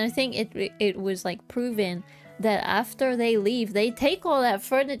 and I think it was like proven that after they leave, they take all that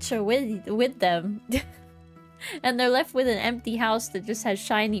furniture with them, and they're left with an empty house that just has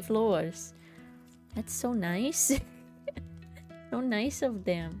shiny floors. That's so nice. So nice of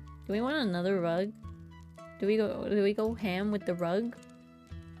them. Do we want another rug? Do we go ham with the rug?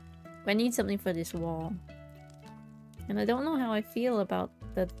 I need something for this wall. And I don't know how I feel about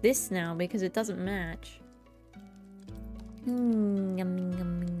this now because it doesn't match. Yum, yum,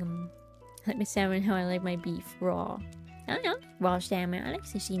 yum. Like my salmon, how I like my beef raw. I don't know. Raw salmon. I like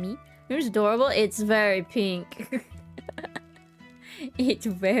sashimi. It's adorable. It's very pink. It's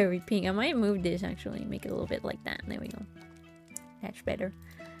very pink. I might move this actually. Make it a little bit like that. There we go. That's better.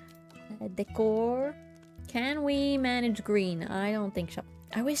 Decor. Can we manage green? I don't think so.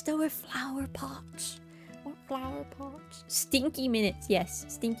 I wish there were flower pots. What flower pots? Stinky minutes. Yes.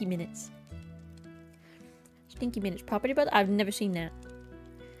 Stinky minutes. Stinky minutes. Property brother? I've never seen that.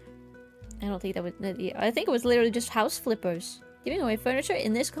 I don't think that was... I think it was literally just house flippers. Giving away furniture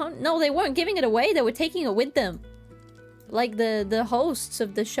in this con... No, they weren't giving it away. They were taking it with them. Like the hosts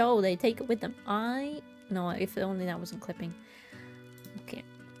of the show, they take it with them. No, if only that wasn't clipping. Okay.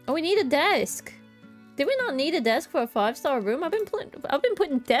 Oh, we need a desk. Did we not need a desk for a 5-star room? I've been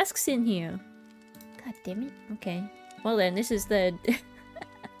putting desks in here. God damn it. Okay. Well then, this is the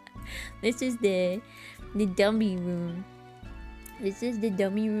this is the dummy room. This is the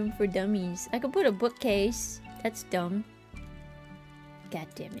dummy room for dummies. I could put a bookcase. That's dumb. God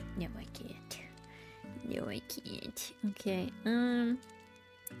damn it. No, I can't. No, I can't. Okay.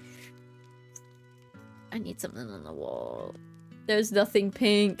 I need something on the wall. There's nothing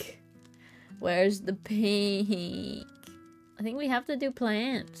pink. Where's the pink? I think we have to do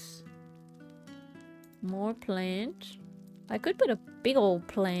plants. More plants. I could put a big old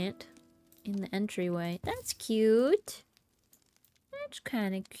plant in the entryway. That's cute. That's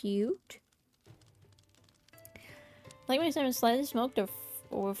kind of cute. Like my salmon slightly smoked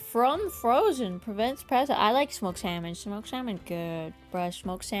or from frozen prevents pressure. I like smoked salmon. Smoked salmon good. Bruh,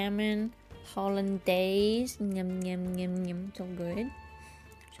 smoked salmon. Hollandaise. Yum yum yum yum. So good.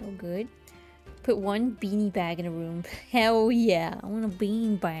 So good. Put one beanie bag in a room. Hell yeah. I want a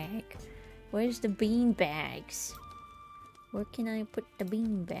bean bag. Where's the bean bags? Where can I put the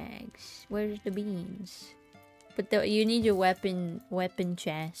bean bags? Where's the beans? But you need your weapon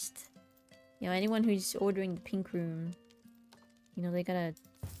chest. You know, anyone who's ordering the pink room, you know, they gotta...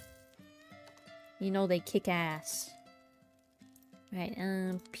 You know, they kick ass. Right,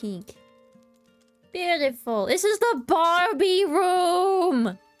 pink. Beautiful. This is the Barbie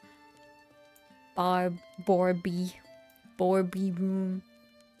room! Barbie room.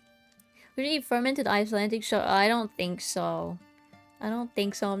 Would you eat fermented Icelandic show? I don't think so. I don't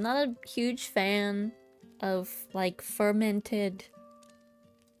think so. I'm not a huge fan of, like, fermented,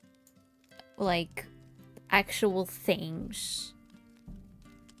 like, actual things.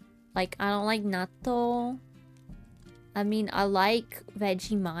 Like, I don't like natto. I mean, I like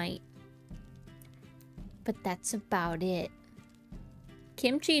Vegemite. But that's about it.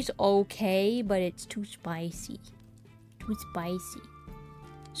 Kimchi's okay, but it's too spicy. Too spicy.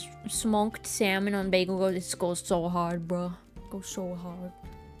 Smoked salmon on bagel goes so hard, bro. Goes so hard.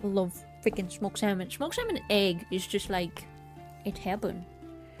 I love freaking smoked salmon. Smoked salmon egg is just like, it's heaven.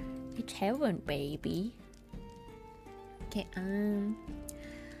 It's heaven, baby. Okay,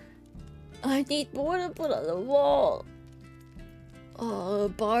 I need more to put on the wall.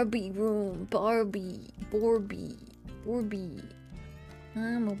 Barbie room. Barbie.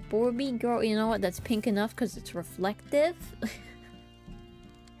 I'm a Barbie girl. You know what? That's pink enough because it's reflective. I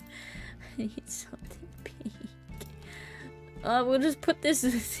need something pink. We'll just put this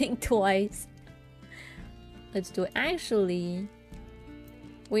thing twice. Let's do it. Actually,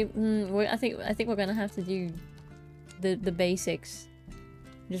 I think we're gonna have to do the basics.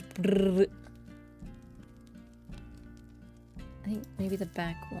 Just. I think maybe the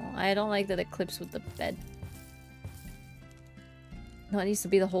back wall. I don't like that it clips with the bed. No, it needs to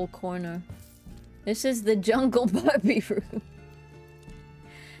be the whole corner. This is the jungle Barbie room.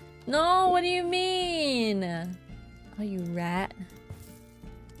 No, what do you mean? Oh, you rat.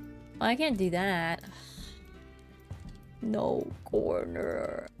 Oh, I can't do that. No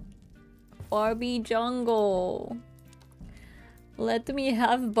corner. Barbie jungle. Let me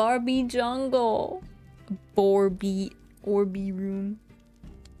have Barbie jungle. Barbie room.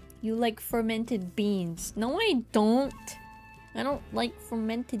 You like fermented beans. No, I don't. I don't like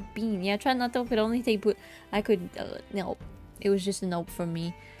fermented beans. Yeah, try not to, but only take I could, no. It was just a nope for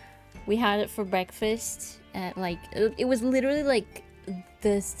me. We had it for breakfast at like, it was literally like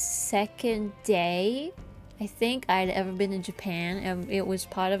the second day I think I'd ever been in Japan. And it was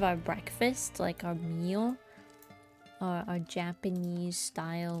part of our breakfast, like our meal. Our Japanese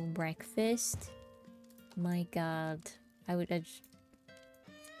style breakfast. My god. I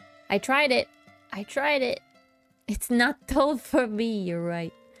tried it. I tried it. It's natto for me, you're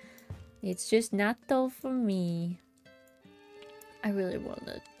right. It's just natto for me. I really want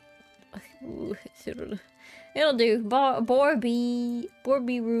it. It'll do. Barbie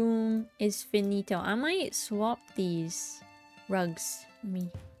room is finito. I might swap these rugs. Let me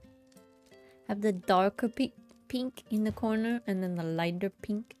have the darker pink in the corner and then the lighter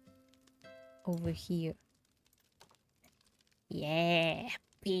pink over here. Yeah,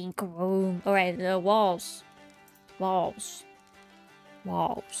 pink room. All right, the walls.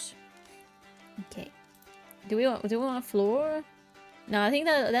 Okay. Do we want a floor? No, I think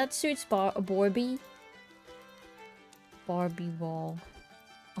that suits Barbie. Barbie wall.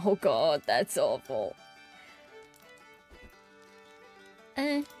 Oh god, that's awful.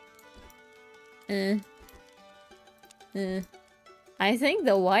 I think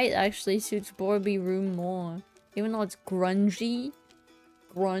the white actually suits Barbie room more. Even though it's grungy.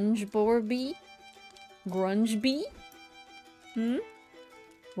 Grunge Barbie. Grunge bee?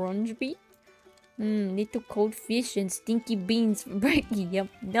 Grunge bee? Little cold fish and stinky beans for breaking. Yep.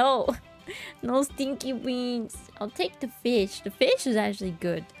 No. No stinky beans. I'll take the fish. The fish is actually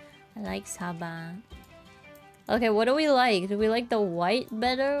good. I like Saba. Okay, what do we like? Do we like the white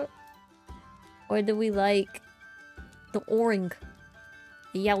better? Or do we like the orange?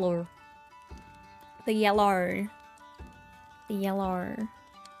 The yellow. The yellow. The yellow.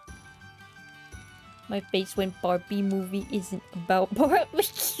 My face when Barbie movie isn't about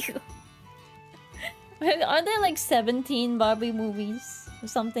barbecue. Aren't there like 17 Barbie movies or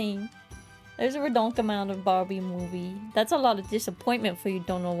something? There's a redonk amount of Barbie movie. That's a lot of disappointment for you,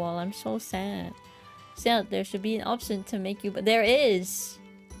 Donowal. I'm so sad. Sad, there should be an option to make you... But there is!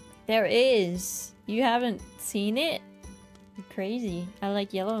 There is! You haven't seen it? You're crazy. I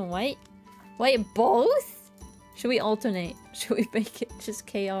like yellow and white. Wait, both? Should we alternate? Should we make it just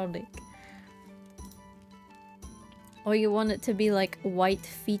chaotic? Or you want it to be like a white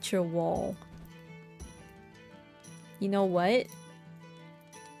feature wall? You know what?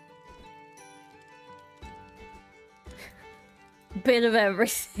 Bit of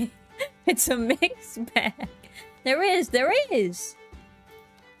everything. It's a mixed bag. There is.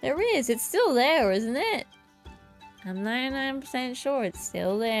 It's still there, isn't it? I'm 99% sure it's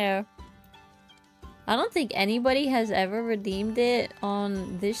still there. I don't think anybody has ever redeemed it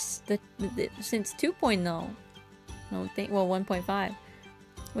on this since 2.0. I don't think. Well, 1.5.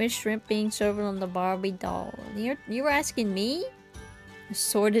 With shrimp being served on the Barbie doll. You were asking me?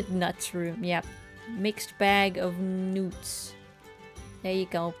 Assorted nuts room. Yep. Mixed bag of newts. There you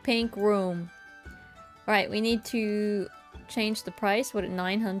go. Pink room. Alright, we need to change the price. What at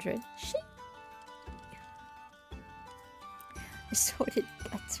 900? Shit. Assorted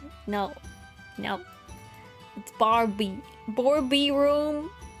nuts room. No. No. It's Barbie. Barbie room.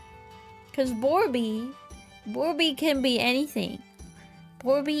 Cause Barbie can be anything.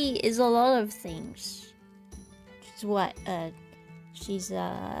 Barbie is a lot of things. She's what? She's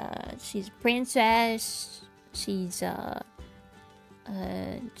a princess. She's a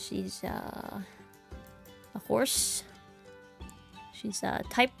horse. She's a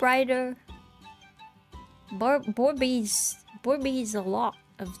typewriter. Barbie's a lot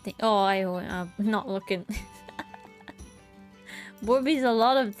of things. Oh, I'm not looking. Barbie's a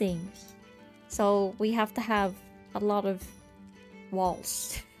lot of things. So we have to have a lot of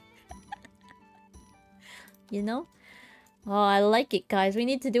walls. You know? Oh, I like it, guys. We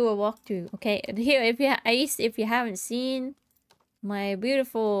need to do a walkthrough. Okay, here, if you haven't seen my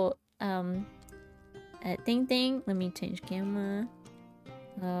beautiful thing. Let me change camera.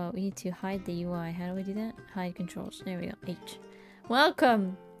 We need to hide the UI. How do we do that? Hide controls. There we go. H.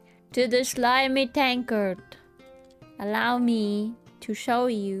 Welcome to the Slimey Tankard. Allow me to show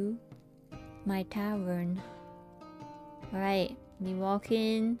you my tavern. Alright, you walk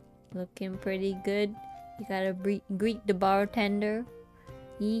in, looking pretty good. You gotta greet the bartender.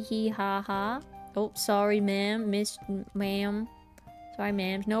 Hee hee ha ha. Oh, sorry, ma'am. Ma'am. Sorry,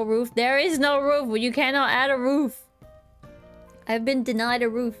 ma'am. No roof. There is no roof. You cannot add a roof. I've been denied a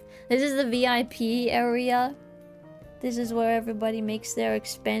roof. This is the VIP area. This is where everybody makes their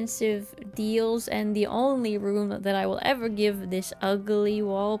expensive deals, and the only room that I will ever give this ugly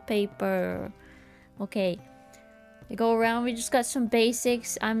wallpaper. Okay. We go around. We just got some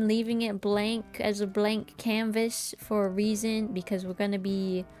basics. I'm leaving it blank as a blank canvas for a reason, because we're gonna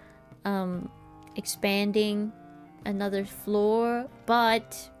be expanding another floor.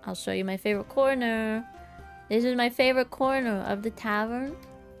 But I'll show you my favorite corner. This is my favorite corner of the tavern.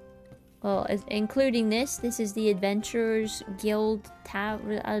 Well, including this. This is the Adventurers Guild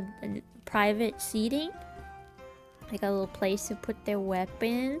private seating. They got a little place to put their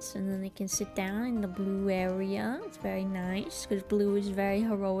weapons, and then they can sit down in the blue area. It's very nice because blue is a very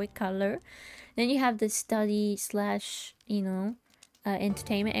heroic color. Then you have the study slash, you know,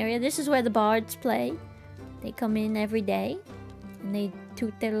 entertainment area. This is where the bards play. They come in every day and they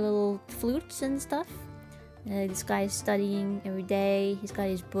toot their little flutes and stuff. This guy is studying every day. He's got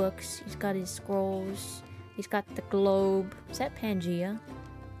his books. He's got his scrolls. He's got the globe. Is that Pangea?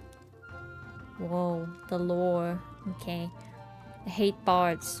 Whoa, the lore. Okay. I hate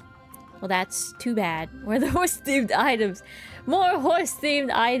bards. Well, that's too bad. Where are the horse-themed items? More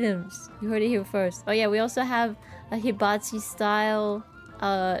horse-themed items! You heard it here first. Oh yeah, we also have a hibachi-style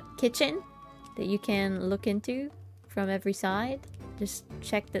kitchen that you can look into from every side. Just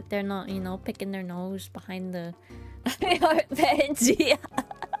check that they're not, you know, picking their nose behind the... Pangea!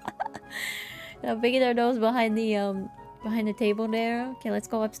 Picking their nose behind the table there. Okay, let's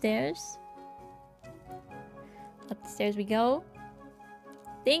go upstairs. Up the stairs we go.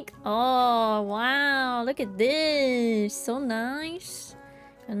 Oh, wow. Look at this. So nice.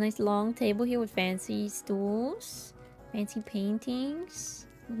 A nice long table here with fancy stools, fancy paintings,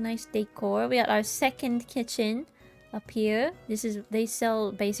 nice decor. We got our second kitchen up here. They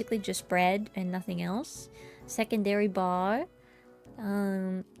sell basically just bread and nothing else. Secondary bar.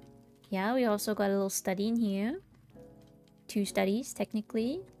 Yeah, we also got a little study in here. 2 studies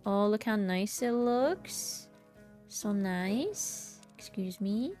technically. Oh, look how nice it looks. So nice. Excuse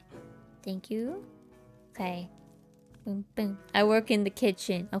me. Thank you. Okay. Boom, boom. I work in the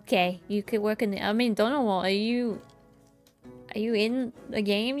kitchen. Okay, you could work in the... I mean, Donald, are you in the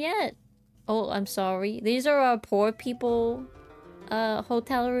game yet? Oh, I'm sorry. These are our poor people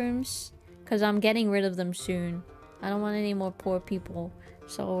hotel rooms. Because I'm getting rid of them soon. I don't want any more poor people.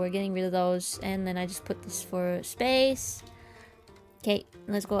 So we're getting rid of those. And then I just put this for space. Okay,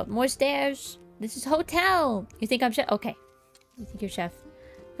 let's go up more stairs. This is hotel. You think I'm chef? Okay. You think you're chef.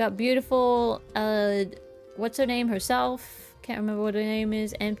 Got beautiful, what's her name? Herself. Can't remember what her name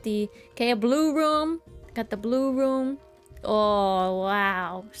is. Empty. Okay, a blue room. Got the blue room. Oh,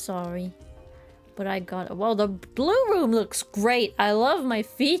 wow. Sorry. But I got it. Well, the blue room looks great. I love my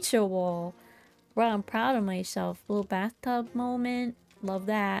feature wall. Well, I'm proud of myself. Little bathtub moment. Love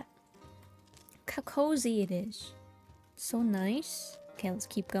that. Look how cozy it is. So nice. Okay, let's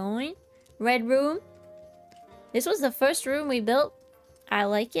keep going. Red room. This was the first room we built. I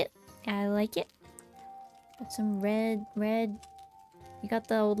like it. I like it. Got some red. You got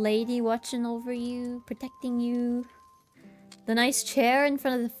the old lady watching over you, protecting you. The nice chair in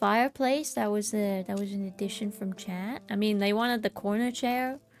front of the fireplace. That was an addition from chat. I mean, they wanted the corner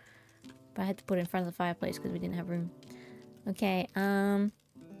chair, but I had to put it in front of the fireplace because we didn't have room. Okay,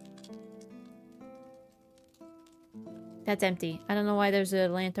 that's empty. I don't know why there's a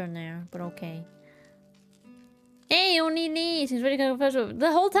lantern there, but okay. Hey, you don't need these. He's ready to go first.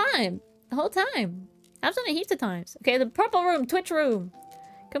 The whole time. The whole time. I've done it heaps of times. Okay, the purple room, Twitch room.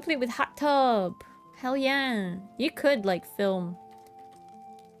 Complete with hot tub. Hell yeah. You could, like, film.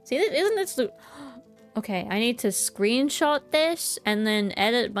 See, isn't this the... Okay, I need to screenshot this and then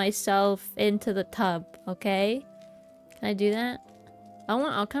edit myself into the tub, okay? Can I do that?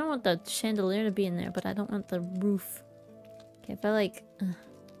 I kind of want the chandelier to be in there, but I don't want the roof. Okay, if I like...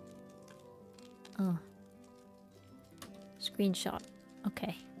 Screenshot.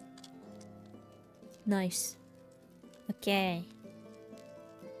 Okay. Nice. Okay.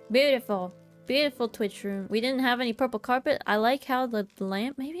 Beautiful. Beautiful Twitch room. We didn't have any purple carpet. I like how the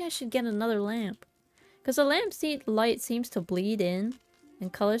lamp... Maybe I should get another lamp. Because the lamp light seems to bleed in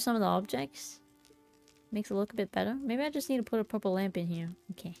and color some of the objects. Makes it look a bit better. Maybe I just need to put a purple lamp in here.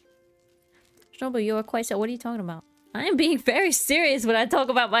 Okay. Shinobu, you are quite so... What are you talking about? I am being very serious when I talk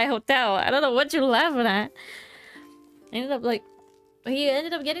about my hotel. I don't know what you're laughing at. I ended up like... He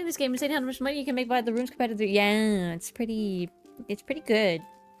ended up getting this game and saying how much money you can make by the rooms compared to the... Yeah, it's pretty good.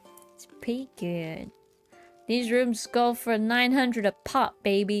 It's pretty good. These rooms go for 900 a pop,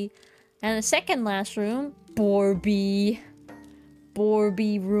 baby. And the second last room, Borby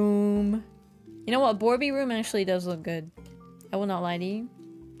room. You know what? Borby room actually does look good. I will not lie to you.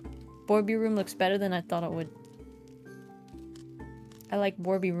 Borby room looks better than I thought it would. I like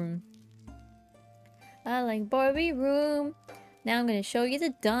Borby room. I like Borby room. Now I'm gonna show you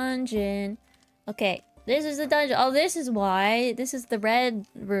the dungeon. Okay, this is the dungeon. Oh, this is why. This is the red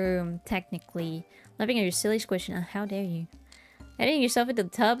room, technically. Laughing at your silly question. How dare you? Heading yourself into the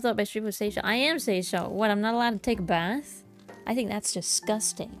tub, thought my stream was say so. I am say so. What, I'm not allowed to take a bath? I think that's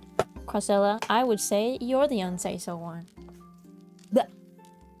disgusting. Crossella, I would say you're the unsay so one. Blech.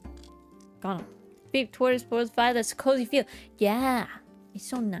 Got him. Beep towards 5, that's a cozy feel. Yeah. It's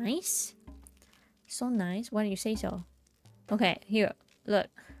so nice. So nice. Why don't you say so? Okay, here. Look.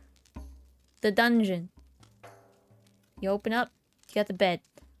 The dungeon. You open up, you got the bed.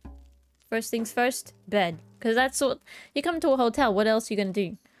 First things first, bed. Because that's what... You come to a hotel, what else are you gonna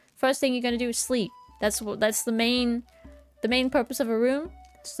do? First thing you're gonna do is sleep. That's the main purpose of a room.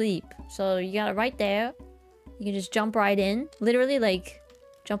 Sleep. So you got it right there. You can just jump right in. Literally, like,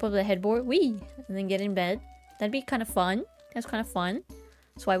 jump over the headboard. Whee! And then get in bed. That'd be kind of fun. That's kind of fun.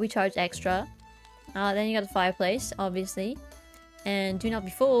 That's why we charge extra. Then you got the fireplace, obviously. And do not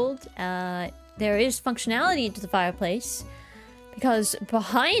be fooled. There is functionality to the fireplace. Because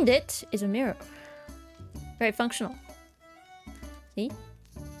behind it is a mirror. Very functional. See?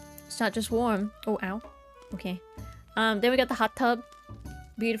 It's not just warm. Oh, ow. Okay. Then we got the hot tub.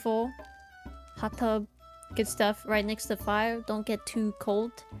 Beautiful. Hot tub. Good stuff. Right next to the fire. Don't get too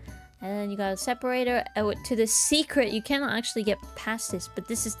cold. And then you got a separator. To the secret. You cannot actually get past this. But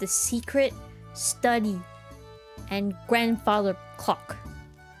this is the secret study. And grandfather clock.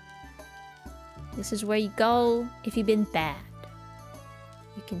 This is where you go if you've been bad.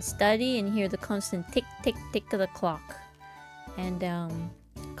 You can study and hear the constant tick, tick, tick of the clock. And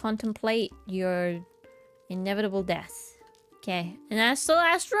contemplate your inevitable death. Okay, and that's the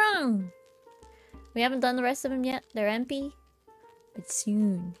last room! We haven't done the rest of them yet. They're empty. But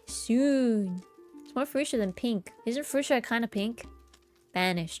soon. Soon. It's more fuchsia than pink. Isn't fuchsia kind of pink?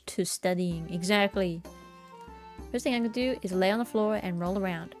 Banished to studying. Exactly. First thing I'm gonna do is lay on the floor and roll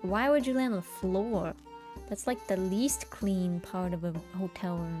around. Why would you lay on the floor? That's like the least clean part of a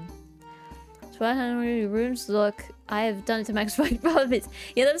hotel room. So how many rooms? Look, I have done it to maximize profits.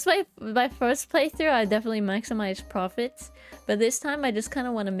 Yeah, that's my first playthrough. I definitely maximized profits. But this time I just kind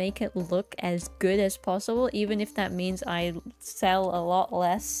of want to make it look as good as possible. Even if that means I sell a lot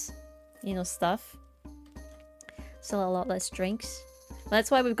less, you know, stuff. Sell a lot less drinks. That's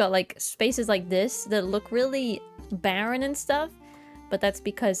why we've got like spaces like this that look really barren and stuff. But that's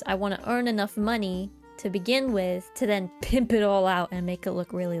because I want to earn enough money to begin with to then pimp it all out and make it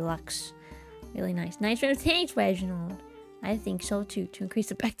look really luxe. Really nice. Nice room. Thanks, Reginald. I think so too. To increase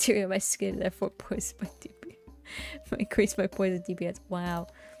the bacteria in my skin, therefore poison my DPS. Increase my poison DPS. Wow.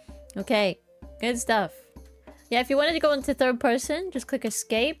 Okay. Good stuff. Yeah, if you wanted to go into third person, just click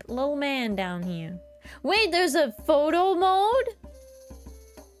escape. Little man down here. Wait, there's a photo mode?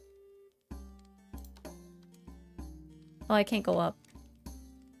 Oh, I can't go up.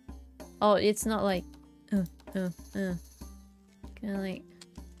 Oh, it's not like... Kinda like...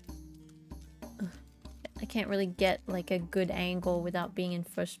 I can't really get like a good angle without being in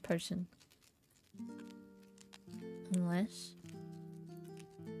first person. Unless...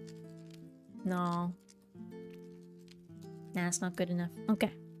 No. Nah, it's not good enough.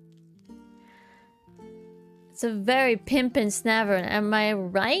 Okay. It's a very pimpin' tavern. Am I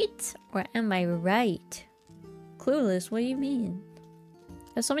right? Or am I right? Clueless, what do you mean?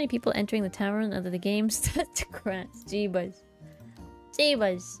 There's so many people entering the tavern under the game. Start to crash. Jeebus.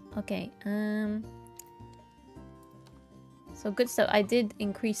 Jeebus. Okay, so good stuff. I did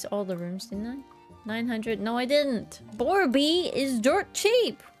increase all the rooms, didn't I? 900. No, I didn't. Borby is dirt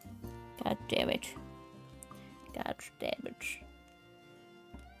cheap. God damn it. God damn it.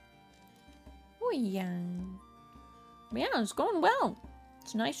 Oh yeah. Yeah, it's going well.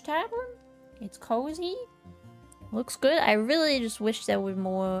 It's a nice tavern. It's cozy. Looks good. I really just wish there were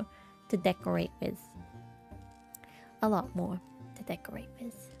more to decorate with. A lot more to decorate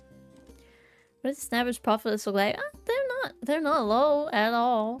with. What does the average profits look like? They're not low at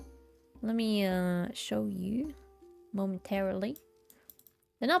all. Let me show you momentarily.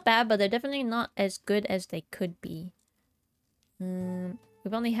 They're not bad, but they're definitely not as good as they could be.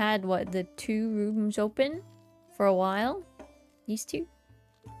 We've only had what, the 2 rooms open for a while. These 2.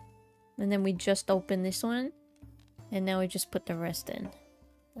 And then we just opened this one. And now we just put the rest in.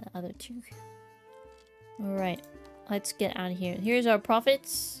 The other 2. Alright. Let's get out of here. Here's our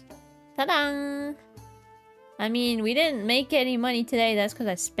profits. Ta-da! I mean, we didn't make any money today. That's because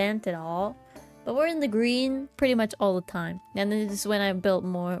I spent it all. But we're in the green pretty much all the time. And this is when I built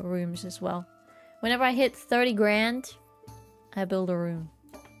more rooms as well. Whenever I hit 30 grand, I build a room.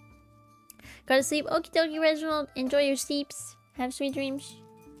 Gotta sleep. Okie dokie, Reginald. Enjoy your sleeps. Have sweet dreams.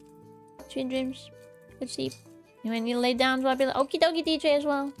 Sweet dreams. Good sleep. You might need to lay down, so I'll be like, okie dokie, DJ as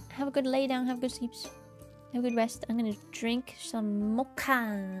well. Have a good lay down. Have good sleeps. Have a good rest. I'm gonna drink some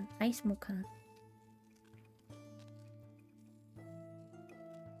mocha. Ice mocha.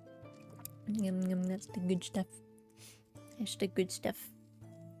 Yum yum, that's the good stuff. That's the good stuff.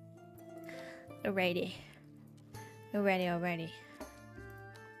 Alrighty. Alrighty.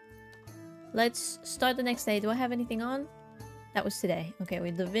 Let's start the next day. Do I have anything on? That was today. Okay,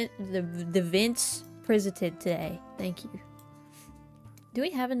 we the Vince presented today. Thank you. Do we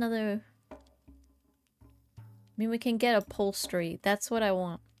have another? I mean, we can get upholstery. That's what I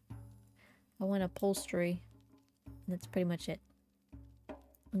want. I want upholstery. That's pretty much it.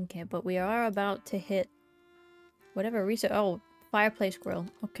 Okay, but we are about to hit whatever research. Oh, fireplace grill.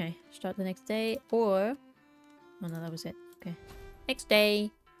 Okay, start the next day or... Oh no, that was it. Okay. Next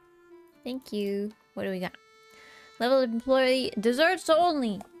day. Thank you. What do we got? Level of employee. Desserts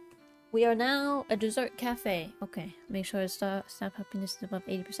only. We are now a dessert cafe. Okay, make sure to stop happiness is above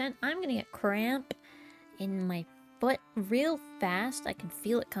 80%. I'm gonna get cramp in my foot real fast. I can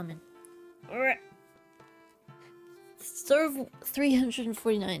feel it coming. Serve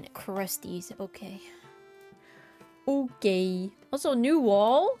 349 crusties. Okay. Okay. Also, new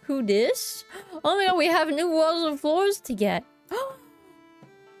wall? Who this? Oh my god, we have new walls and floors to get.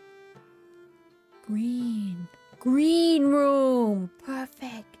 Green. Green room.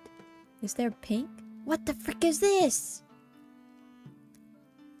 Perfect. Is there pink? What the frick is this?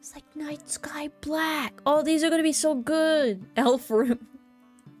 It's like night sky black. Oh, these are gonna be so good. Elf room.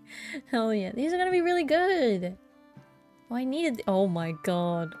 Hell yeah. These are gonna be really good. Oh, I needed... Oh my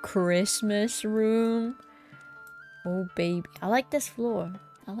god. Christmas room. Oh, baby. I like this floor.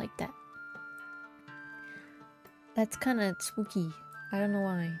 I like that. That's kind of spooky. I don't know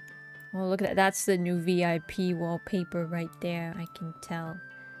why. Oh, look at that. That's the new VIP wallpaper right there. I can tell.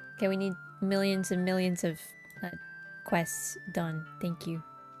 Okay, we need millions and millions of quests done. Thank you.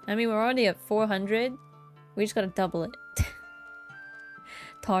 I mean, we're already at 400. We just gotta double it.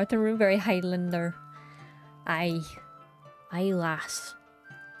 Tartan room, very Highlander. Aye, lass.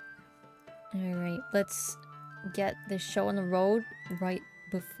 Alright, let's get the show on the road right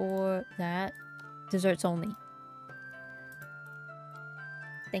before that. Desserts only.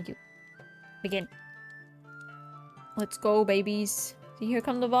 Thank you. Begin. Let's go, babies. See, here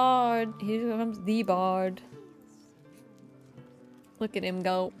comes the bard. Here comes the bard. Look at him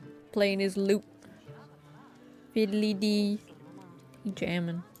go. Playing his lute. Fiddly dee. He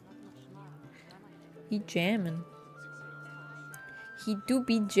jamming. He jamming. He do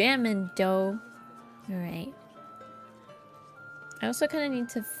be jamming, though. Alright. I also kind of need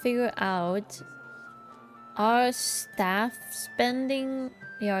to figure out our staff spending.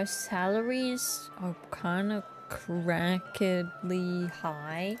 Yeah, our salaries are kind of crackedly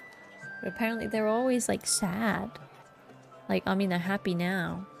high. But apparently they're always like sad. Like, I mean, they're happy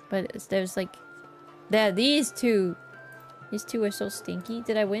now. But there's like... There, these two. These two are so stinky.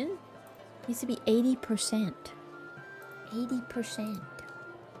 Did I win? It needs to be 80%. 80%.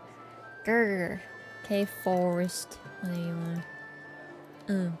 Grr. Okay, Forest. Oh, there you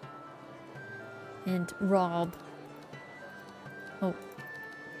are. And Rob. Oh.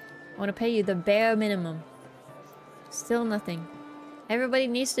 I want to pay you the bare minimum. Still nothing. Everybody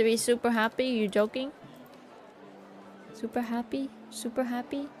needs to be super happy. You joking? Super happy? Super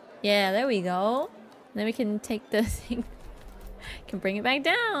happy? Yeah, there we go. Then we can take the thing. Can bring it back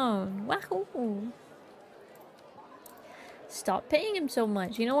down. Wahoo! Stop paying him so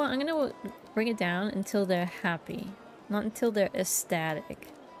much. You know what? I'm gonna bring it down until they're happy. Not until they're ecstatic.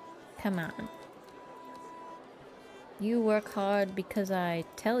 Come on. You work hard because I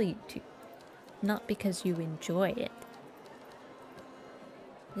tell you to. Not because you enjoy it.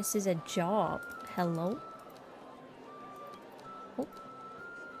 This is a job. Hello? Oh.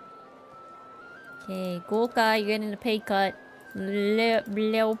 Okay, Golka, you're getting a pay cut.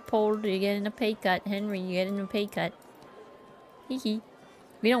 Leopold, you're getting a pay cut. Henry, you're getting a pay cut. Hee.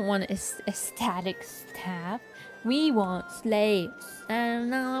 We don't want ecstatic staff. We want slaves.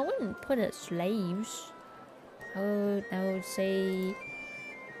 No, I wouldn't put it slaves. I would say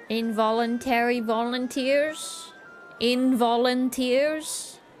involuntary volunteers.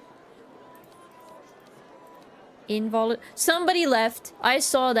 Involunteers. Somebody left. I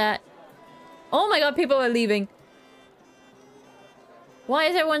saw that. Oh my god, people are leaving. Why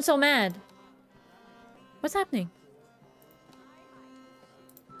is everyone so mad? What's happening?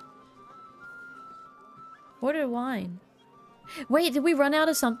 Order wine. Wait, did we run out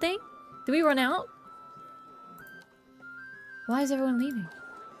of something? Did we run out? Why is everyone leaving?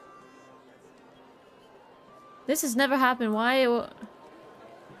 This has never happened. Why?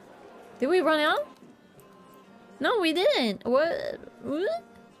 Did we run out? No, we didn't. What?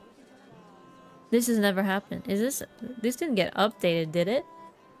 This has never happened. This didn't get updated, did it?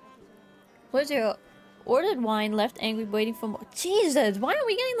 What's your ordered wine left angry waiting for more? Jesus, why aren't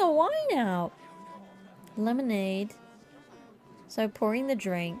we getting the wine out? Lemonade. So pouring the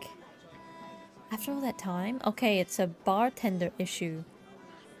drink. After all that time? Okay, it's a bartender issue.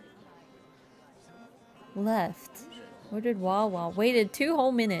 Left. Ordered Wawa. Waited 2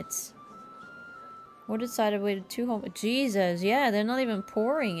 whole minutes. Ordered cider. Waited 2 whole... Jesus, yeah, they're not even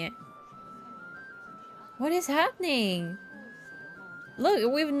pouring it. What is happening?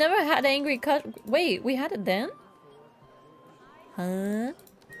 Look, we've never had angry cut... Wait, we had it then? Huh?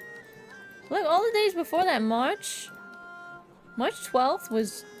 Look, all the days before that, March 12th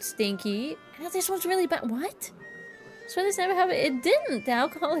was stinky. Now this one's really bad. What? So this never happened. It didn't. The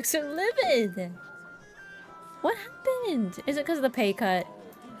alcoholics are livid. What happened? Is it because of the pay cut?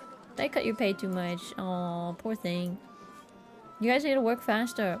 They cut your pay too much. Oh, poor thing. You guys need to work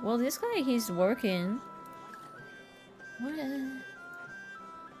faster. Well, this guy, he's working. What?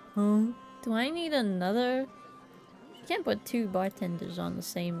 Huh? Do I need another? You can't put 2 bartenders on the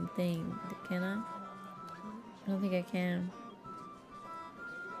same thing, can I? I don't think I can.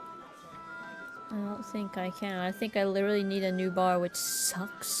 I don't think I can. I think I literally need a new bar, which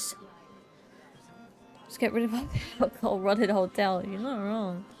sucks. Just get rid of the alcohol-rutted hotel. You're not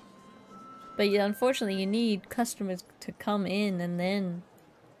wrong. But yeah, unfortunately, you need customers to come in and then,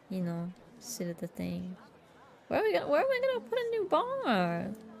 you know, sit at the thing. Where am I gonna put a new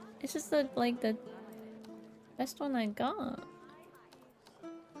bar? It's just the, like, the best one I got.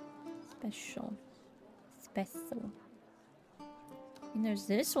 Special. Special. And there's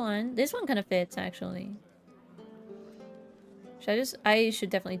this one. This one kind of fits, actually. I should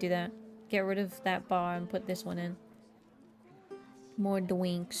definitely do that. Get rid of that bar and put this one in. More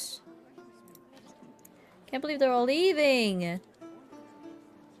dwinks. Can't believe they're all leaving!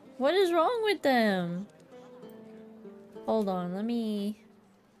 What is wrong with them? Hold on, let me...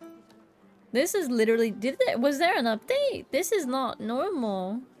 This is literally... Was there an update? This is not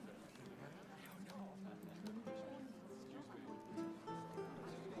normal.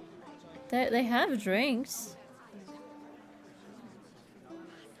 They have drinks.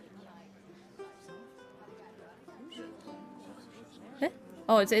 Eh?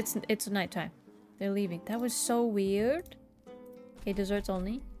 Oh, it's nighttime. They're leaving. That was so weird. Okay, desserts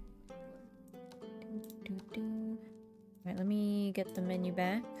only. Alright, let me get the menu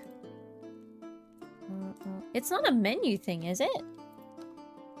back. It's not a menu thing, is it?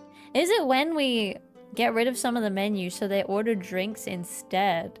 Is it when we get rid of some of the menus so they order drinks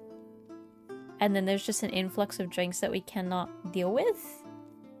instead? And then there's just an influx of drinks that we cannot deal with?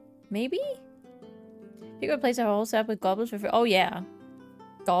 Maybe? You could replace our whole setup with goblins for free. Oh yeah.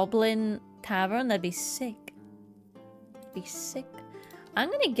 Goblin Tavern? That'd be sick. Be sick.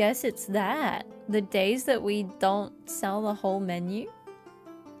 I'm gonna guess it's that. The days that we don't sell the whole menu,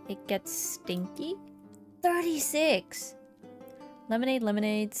 it gets stinky. 36! Lemonade,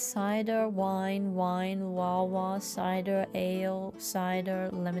 lemonade, cider, wine, wine, wawa, cider, ale, cider,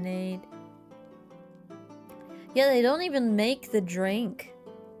 lemonade. Yeah, they don't even make the drink.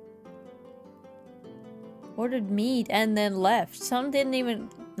 Ordered meat and then left. Some didn't even...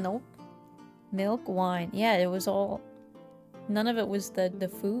 Nope. Milk, wine. Yeah, it was all... None of it was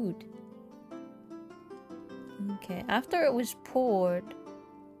the food. Okay, after it was poured...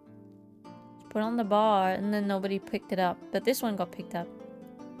 Put on the bar and then nobody picked it up. But this one got picked up.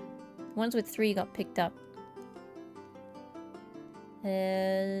 Ones with 3 got picked up.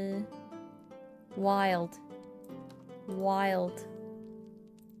 Wild. Wild.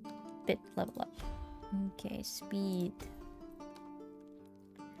 Bit level up. Okay, speed.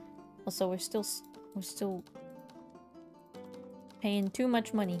 Also, we're still paying too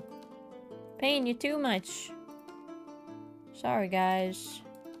much money. Paying you too much. Sorry, guys.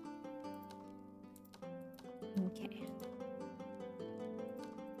 Okay.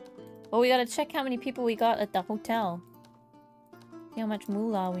 Oh, we gotta check how many people we got at the hotel. See how much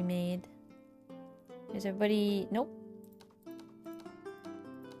moolah we made. Is everybody... Nope.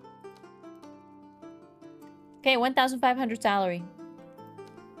 Okay, 1,500 salary.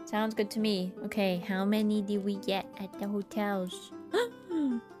 Sounds good to me. Okay, how many did we get at the hotels?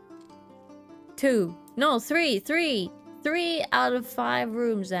 2. No, 3. 3 out of 5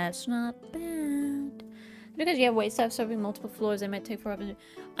 rooms. That's not bad. Because you have waitstaff serving multiple floors, they might take forever.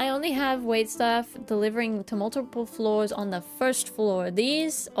 I only have waitstaff delivering to multiple floors on the first floor.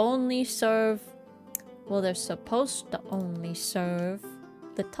 These only serve... Well, they're supposed to only serve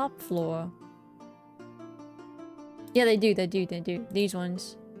the top floor. Yeah, they do. These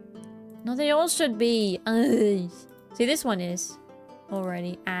ones. No, they all should be. See, this one is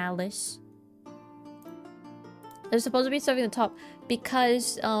already Alice. They're supposed to be serving the top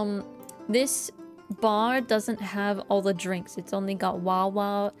because this bar doesn't have all the drinks. It's only got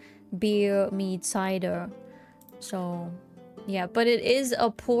Wawa, beer, mead, cider. So, yeah, but it is a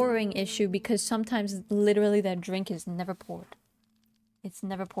pouring issue because sometimes literally that drink is never poured. It's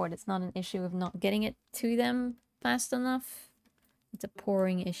never poured. It's not an issue of not getting it to them fast enough. It's a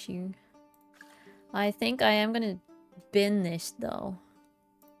pouring issue. I think I am gonna bin this though.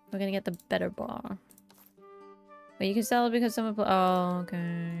 We're gonna get the better bar. But you can sell it because someone... Oh,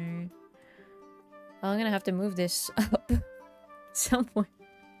 okay. I'm gonna have to move this up somewhere.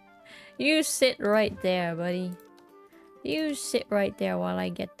 You sit right there, buddy. You sit right there while I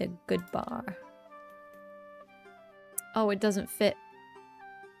get the good bar. Oh, it doesn't fit.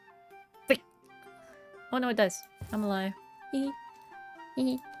 Wait. Oh no, it does. I'm alive.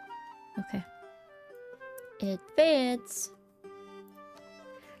 Okay. It fits.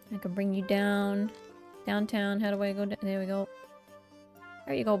 I can bring you down. Downtown. How do I go? There we go.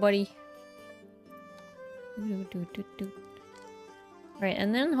 There you go, buddy. Right,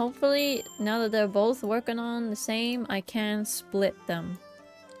 and then hopefully, now that they're both working on the same, I can split them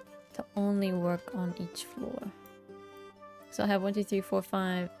to only work on each floor. So I have 1, 2, 3, 4,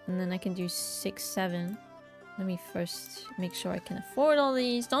 5, and then I can do 6, 7. Let me first make sure I can afford all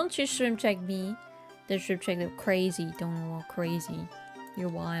these. Don't you shrimp check me. The shrimp check, they're crazy. Don't know all crazy. You're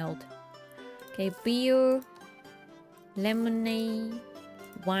wild. Okay, beer, lemonade,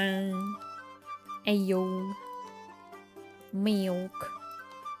 wine, ale, milk,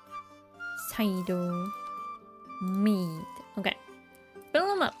 cider, mead. Okay. Fill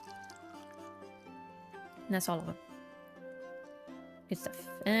them up. And that's all of them. Good stuff.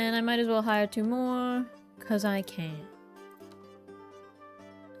 And I might as well hire 2 more, because I can.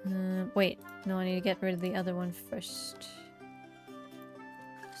 Wait. No, I need to get rid of the other one first.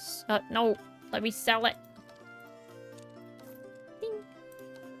 No! Let me sell it! Ding.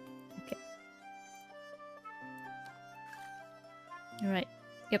 Okay. Alright.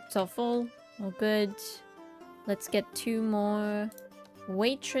 Yep, it's all full. All good. Let's get 2 more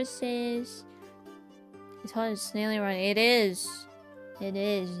waitresses. It's hot as snail right. It is. It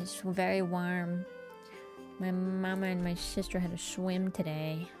is. It's very warm. My mama and my sister had a swim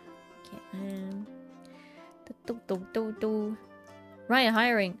today. Okay. Right,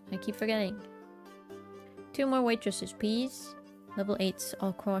 hiring. I keep forgetting. 2 more waitresses, please. Level 8s all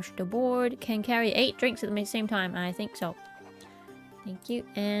across the board. Can carry 8 drinks at the same time. I think so. Thank you.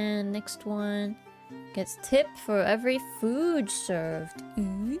 And next one gets tip for every food served.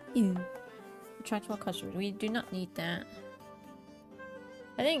 Ooh. Attracts more customers. We do not need that.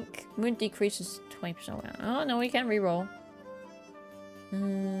 I think mood decreases 20%. Oh no, we can reroll.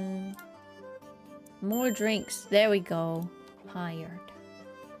 More drinks. There we go. Hired.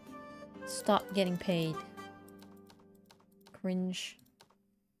 Stop getting paid. Cringe.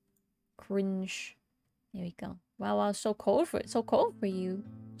 Cringe. There we go. Wow, it's so cold for it. So cold for you.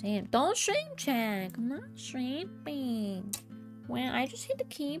 Damn. Don't shrimp check. I'm not shrimping. Well, I just hit the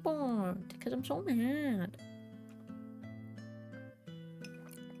keyboard because I'm so mad.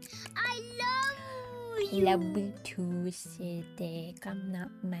 I love you. Love you too, Siddick. I'm not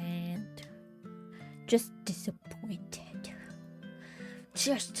mad. Just disappointed.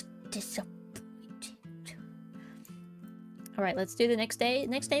 Just disappointed. Alright, let's do the next day.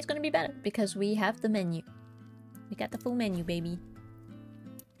 Next day is gonna be better because we have the menu. We got the full menu, baby.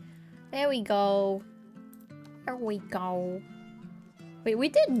 There we go. There we go. Wait, we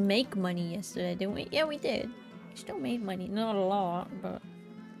did make money yesterday, didn't we? Yeah, we did. We still made money. Not a lot, but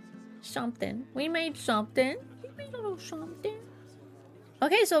something. We made something. We made a little something.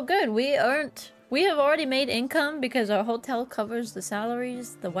 Okay, so good. We have already made income because our hotel covers the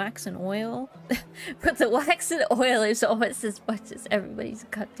salaries, the wax and oil. But the wax and oil is almost as much as everybody's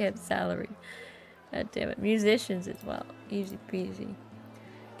goddamn salary. God damn it. Musicians as well. Easy peasy.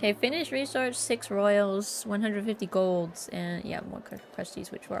 Okay, finish research, 6 royals, 150 golds, and yeah, more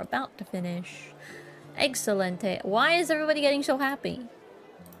prestige, which we're about to finish. Excellent. Why is everybody getting so happy?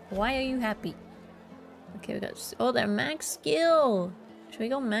 Why are you happy? Okay, we got... Oh, they're max skill! Should we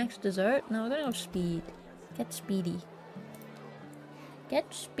go max dessert? No, we're gonna go speed. Get speedy.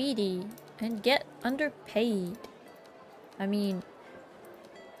 Get speedy. And get underpaid. I mean...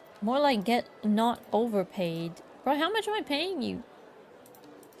 More like get not overpaid. Bro, how much am I paying you?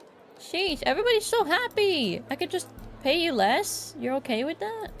 Sheesh, everybody's so happy! I could just pay you less? You're okay with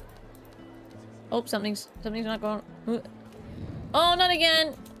that? Oh, something's not going... Oh, not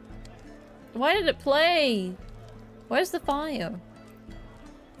again! Why did it play? Where's the fire?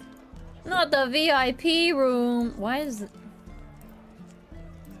 Not the VIP room! Why is it...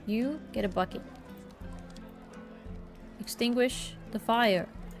 You get a bucket. Extinguish the fire.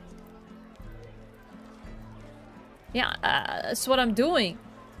 Yeah, that's what I'm doing.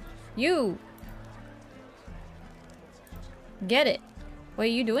 You! Get it.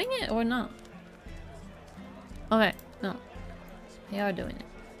 Wait, you doing it or not? Okay, no. They are doing it.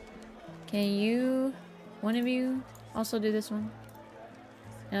 Can you... One of you also do this one?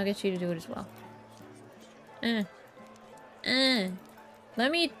 And I'll get you to do it as well. Let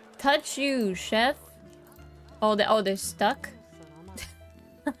me touch you, chef. Oh, they're stuck?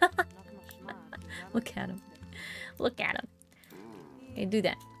 Look at him. Look at him. Okay, do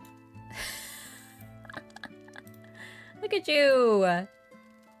that. Look at you!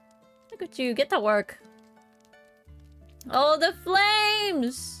 Look at you, get to work. Oh, the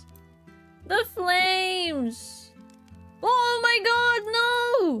flames! The flames! Oh my god,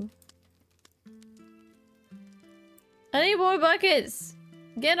 no! I need more buckets!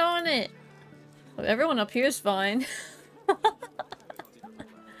 Get on it! Oh, everyone up here is fine.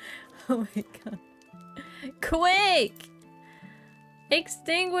 Oh my god. Quick!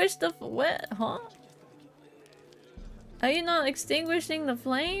 Extinguish the what? Huh? Are you not extinguishing the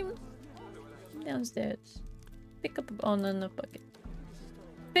flame? Downstairs. Pick up a... Oh, no, no bucket.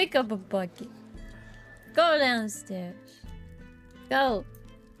 Pick up a bucket. Go downstairs. Go.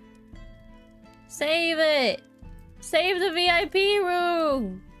 Save it! Save the VIP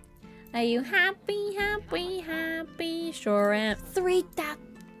room! Are you happy, happy, happy? Sure am.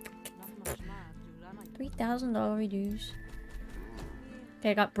 $3,000 dues.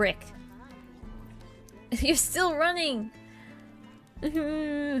 Okay, I got brick. You're still running!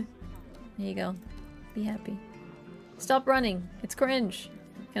 There you go. Be happy. Stop running. It's cringe.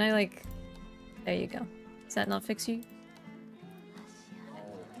 Can I like... There you go. Does that not fix you?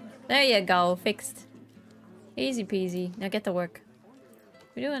 There you go. Fixed. Easy peasy. Now get to work.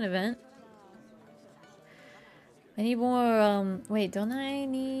 We do an event. I need more, wait, don't I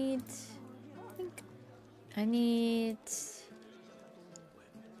need... I need...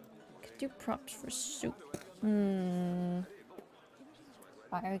 Could do props for soup.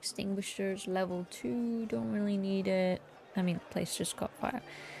 Fire extinguishers, level 2. Don't really need it. I mean, the place just caught fire.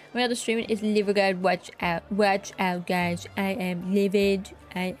 My other streamer is Liver Guard. Watch out. Watch out, guys. I am livid.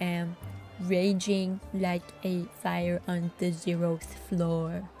 I am raging like a fire on the 0th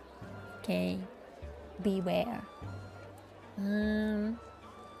floor. Okay? Beware.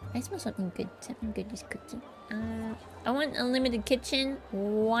 I smell something good. Something good is cooking. I want unlimited kitchen.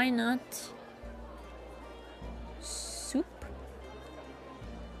 Why not? Soup?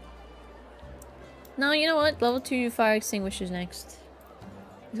 No, you know what? Level 2 fire extinguishers next.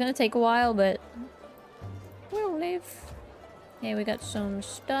 It's gonna take a while, but we'll live. Okay, we got some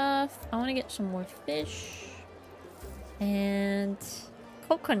stuff. I want to get some more fish. And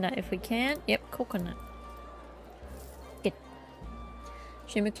coconut if we can. Yep, coconut. Good.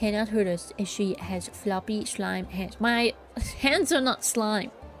 Shimmer cannot hurt us as she has floppy slime hands. My hands are not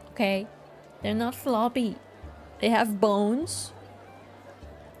slime, okay? They're not floppy. They have bones.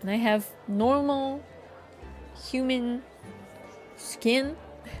 And I have normal human skin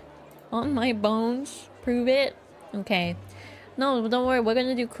on my bones. Prove it. Okay. No, don't worry. We're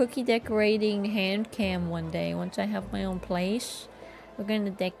gonna do cookie decorating hand cam one day. Once I have my own place, we're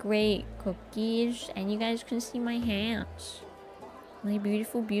gonna decorate cookies and you guys can see my hands. My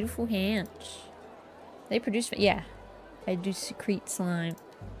beautiful, beautiful hands. They produce... Yeah. I do secrete slime.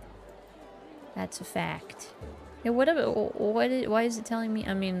 That's a fact. Yeah, why is it telling me?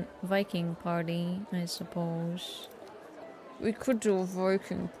 I mean, Viking party, I suppose. We could do a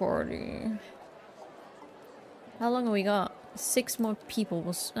Viking party. How long have we got? 6 more people.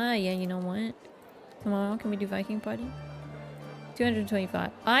 Yeah, you know what? Tomorrow, can we do Viking party?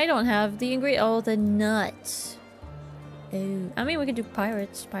 225. I don't have the ingredient. Oh, the nuts. Oh, I mean, we could do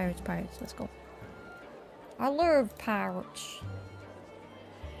pirates. Pirates. Let's go. I love pirates.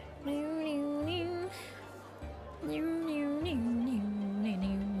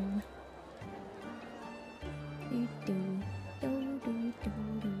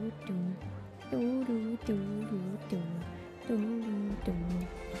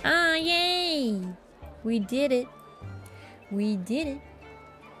 Ah, yay! We did it. We did it.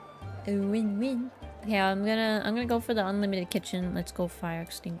 A win-win. Okay, I'm gonna go for the unlimited kitchen. Let's go fire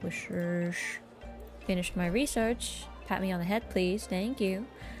extinguishers. Finished my research. Pat me on the head, please. Thank you.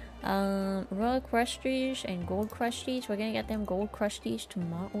 Royal crusties and gold crusties. We're gonna get them gold crusties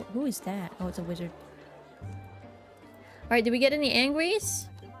tomorrow. Oh, who is that? Oh, it's a wizard. Alright, did we get any angries?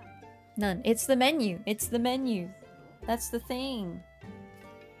 None. It's the menu. It's the menu. That's the thing.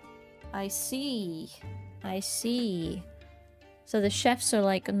 I see. I see. So the chefs are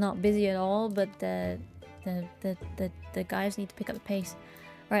like not busy at all, but the guys need to pick up the pace.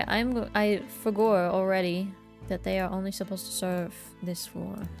 Right, I forgot already that they are only supposed to serve this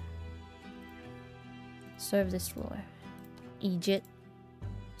floor. Serve this floor. Egypt.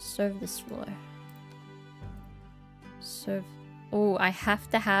 Serve this floor. Serve. Oh, I have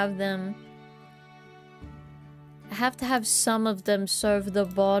to have them. I have to have some of them serve the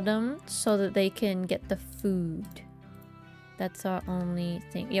bottom so that they can get the food. That's our only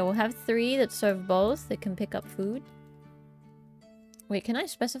thing. Yeah, we'll have 3 that serve both that can pick up food. Wait, can I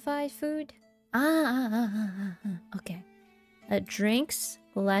specify food? Okay. Drinks,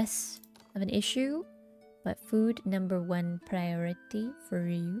 less of an issue. But food, #1 priority for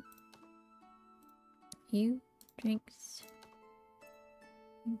you. You, drinks.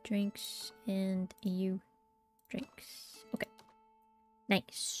 You, drinks, and you, drinks. Okay.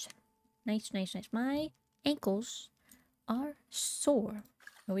 Nice. Nice. My ankles are sore.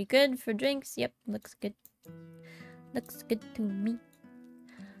 Are we good for drinks? Yep, looks good. Looks good to me.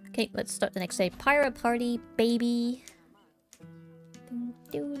 Okay, let's start the next day. Pirate party, baby.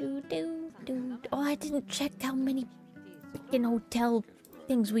 Oh, I didn't check how many freaking hotel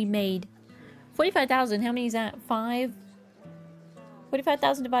things we made. 45,000. How many is that? 5?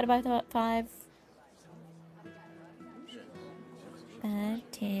 45,000 divided by 5. 5,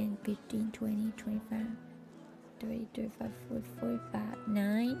 10, 15, 20, 25, 30, 35, 40, 45,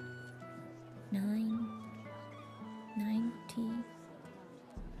 9. 90,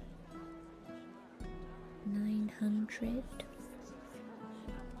 900.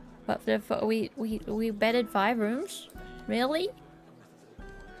 But we betted 5 rooms? Really?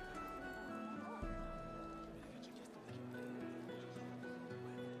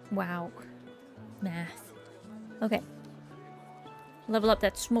 Wow. Math. Okay. Level up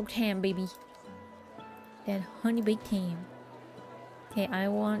that smoked ham, baby. That honey baked ham. Okay, I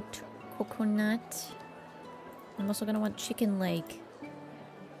want coconut. I'm also gonna want chicken leg.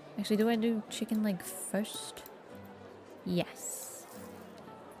 Actually, do I do chicken leg first? Yes.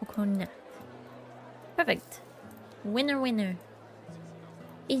 Coconut. Perfect. Winner, winner.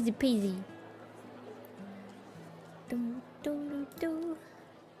 Easy peasy.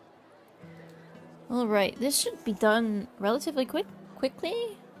 Alright, this should be done relatively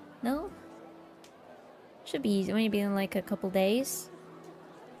quickly? No? Should be easy, maybe in like a couple days.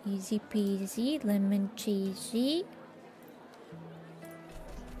 Easy peasy, lemon cheesy.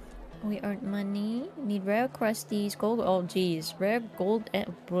 We earned money. Need rare crusties, gold. Oh, geez. Rare gold.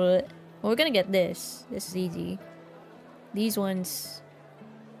 Well, we're gonna get this. This is easy. These ones.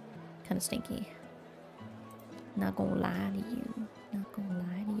 Kind of stinky. Not gonna lie to you. Not gonna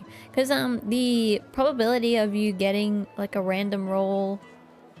lie to you. Because, the probability of you getting, like, a random roll,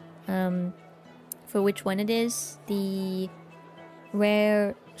 for which one it is, the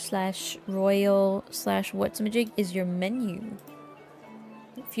rare / royal / whatsamajig is your menu.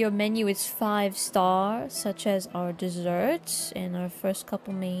 If your menu is 5-star, such as our desserts and our first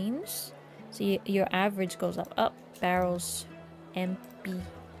couple mains, so your average goes up. Up, barrels, empty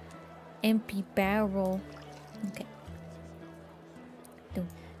barrel. Okay. Dum,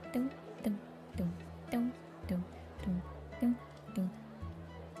 dum, dum, dum, dum, dum, dum, dum, dum.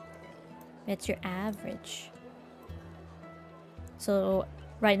 That's your average. So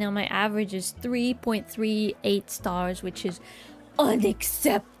right now my average is 3.38 stars, which is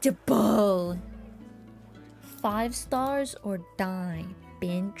unacceptable. 5 stars or die,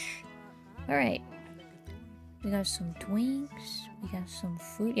 bench. Alright. We got some drinks. We got some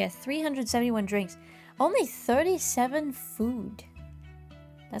food. Yeah, 371 drinks. Only 37 food.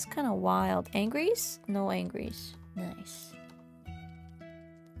 That's kind of wild. Angries? No angries. Nice.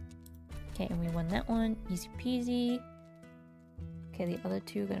 Okay, and we won that one. Easy peasy. Okay, the other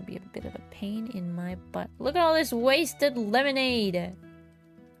two are gonna be a bit of a pain in my butt. Look at all this wasted lemonade!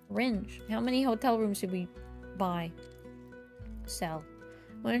 Ringe. How many hotel rooms did we buy? Sell.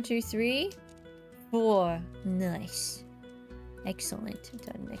 1, 2, 3, 4. Nice. Excellent.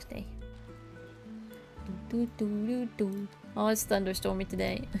 Until the next day. Oh, it's thunderstormy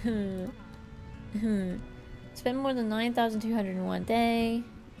today. Spend more than 9,200 in one day.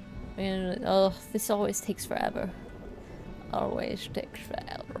 And, oh, this always takes forever. Always takes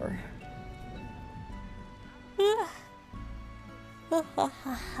forever.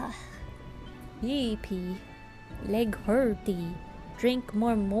 Yippee. Leg hurty. Drink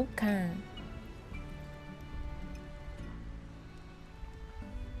more mocha.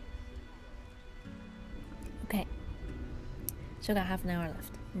 Okay. Still got half an hour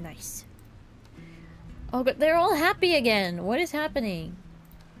left. Nice. Oh, but they're all happy again. What is happening?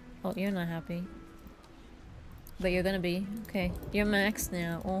 Oh, you're not happy. But you're gonna be. Okay. You're max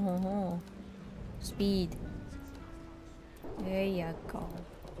now. Oh ho ho. Speed. There you go.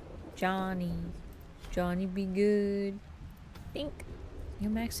 Johnny. Johnny be good. Think. You're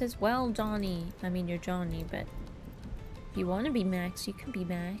max as well, Johnny. I mean, you're Johnny, but if you want to be max, you can be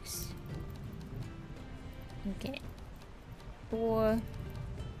max. Okay. 4.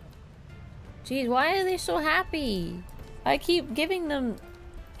 Jeez, why are they so happy? I keep giving them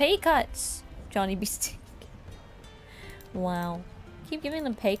pay cuts. Johnny be stick. Wow. Keep giving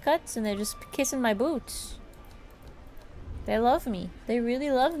them pay cuts and they're just kissing my boots. They love me. They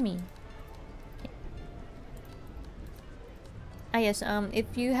really love me. Ah yes,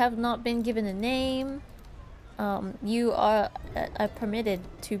 if you have not been given a name, you are permitted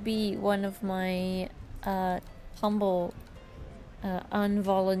to be one of my humble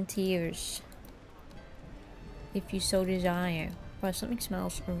unvolunteers. If you so desire. Wow, something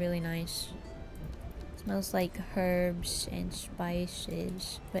smells really nice. Smells like herbs and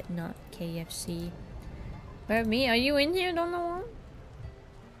spices, but not KFC. Where me? Are you in here, don't know?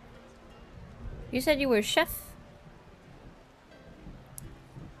 You said you were a chef?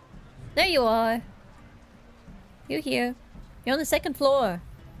 There you are! You're here. You're on the 2nd floor.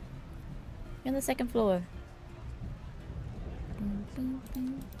 You're on the 2nd floor.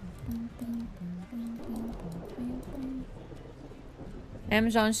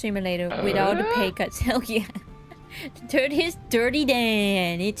 Amazon Simulator without the pay cuts. Hell yeah. It's Dirty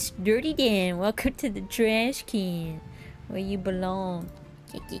Dan. It's Dirty Dan. Welcome to the trash can, where you belong.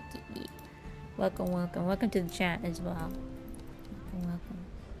 Welcome, welcome, welcome to the chat as well. Welcome,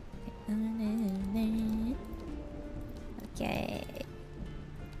 welcome. Okay.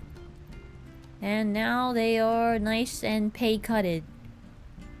 And now they are nice and pay-cutted.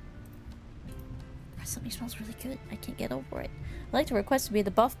 Something smells really good. I can't get over it. I'd like to request to be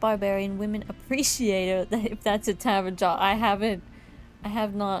the buff barbarian women appreciator. If that's a tavern job, I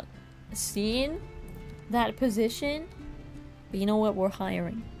have not seen that position. But you know what? We're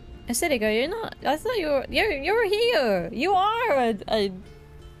hiring. Acidica, you're not. I thought you're here. You are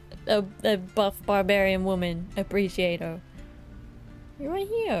a buff barbarian woman appreciator. You're right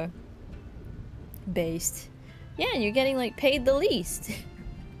here. Based. Yeah, and you're getting like paid the least.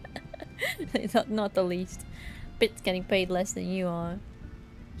 Not the least. Bit's getting paid less than you are.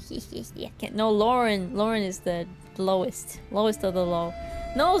 No, Lauren is the lowest. Lowest of the low.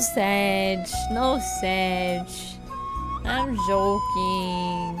 No, Sag. No, Sag. I'm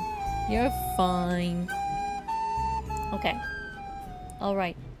joking. You're fine. Okay.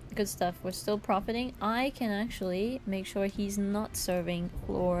 Alright. Good stuff. We're still profiting. I can actually make sure he's not serving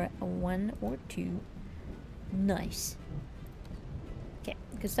floor 1 or 2. Nice. Okay,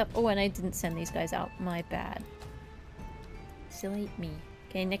 good stuff. Oh, and I didn't send these guys out. My bad. Silly me.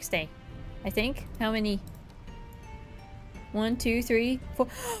 Okay, next day. I think. How many? 1, 2, 3, 4.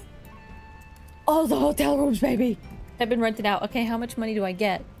 Oh, the hotel rooms, baby! They've been rented out. Okay, how much money do I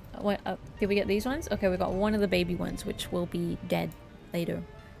get? What, did we get these ones? Okay, we got one of the baby ones, which will be dead later.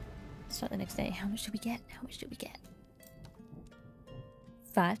 Start the next day. How much did we get? How much did we get?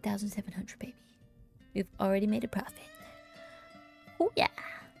 5,700, baby. We've already made a profit. Oh yeah.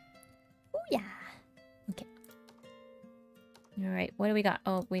 Oh yeah. Okay. Alright, what do we got?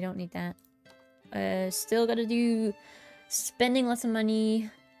 Oh, we don't need that. Still gotta do spending lots of money.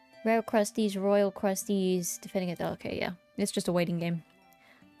 Rare crusties, royal crusties, defending it. Okay, yeah. It's just a waiting game.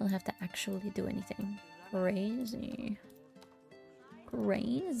 We'll have to actually do anything. Crazy.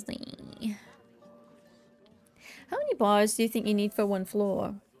 Crazy. How many bars do you think you need for one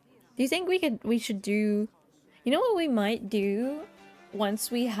floor? Do you think we should do... You know what we might do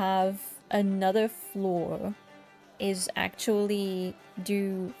once we have another floor is actually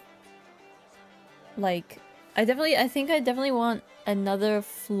do like I think I definitely want another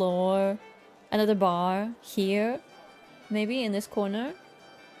floor, another bar here, maybe in this corner.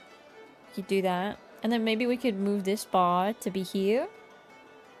 We could do that, and then maybe we could move this bar to be here.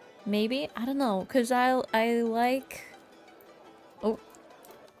 Maybe, I don't know, cause I like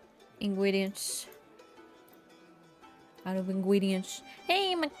ingredients. Out of ingredients.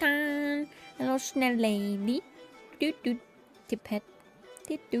 Hey, Macan! Hello, snail lady. Doot doot. Tip pet.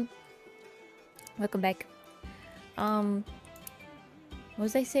 Doot doot. Welcome back. What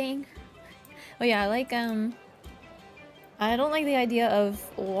was I saying? Oh yeah, I like, I don't like the idea of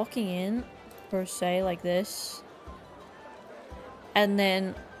walking in, per se, like this. And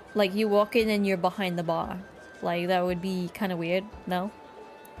then, like, you walk in and you're behind the bar. Like, that would be kind of weird, no?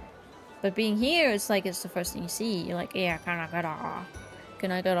 But being here, it's like it's the first thing you see. You're like, yeah, can I get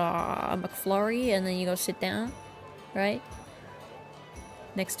a McFlurry? And then you go sit down, right?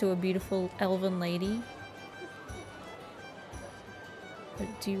 Next to a beautiful elven lady.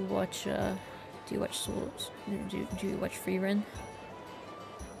 Do you watch Souls? Do you watch Freerun?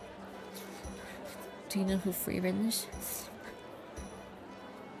 Do you know who Freerun is?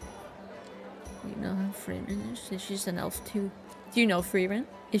 You know who Freerun is? She's an elf too. Do you know Freerun?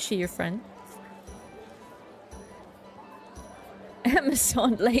 Is she your friend?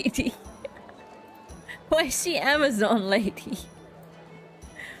 Amazon lady. Why is she Amazon lady?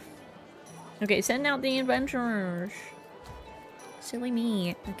 Okay, send out the adventurers. Silly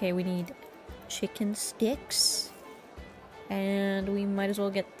me. Okay, we need chicken sticks. And we might as well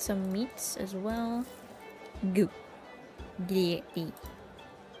get some meats as well. Go. Get it.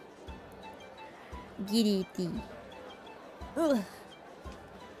 Get it. Ugh.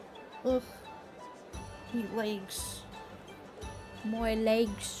 Ugh. Eat legs. More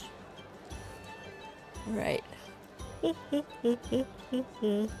legs. Right.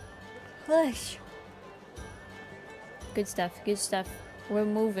 Hush. Good stuff, good stuff. We're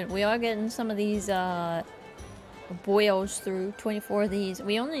moving. We are getting some of these boils through. 24 of these.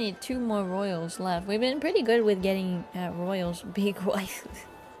 We only need 2 more royals left. We've been pretty good with getting royals. Big wife.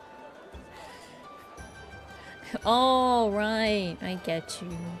 Oh, right. I get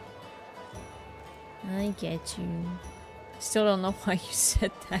you. I get you. Still don't know why you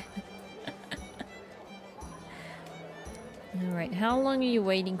said that. Alright, how long are you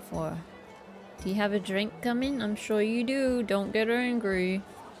waiting for? Do you have a drink coming? I'm sure you do. Don't get angry.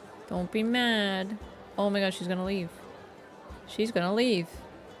 Don't be mad. Oh my god, she's gonna leave. She's gonna leave.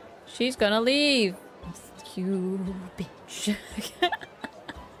 She's gonna leave. You bitch.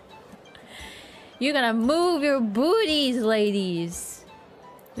 You gotta move your booties, ladies.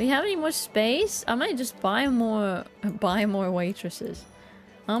 Do we have any more space? I might just buy more waitresses.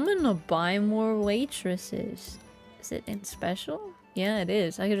 I'm gonna buy more waitresses. Is it in special? Yeah, it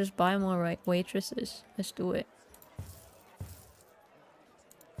is. I could just buy more waitresses. Let's do it.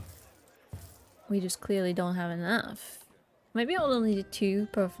 We just clearly don't have enough. Maybe I'll only do 2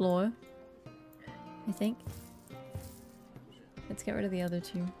 per floor. I think. Let's get rid of the other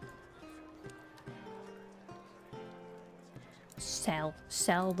 2.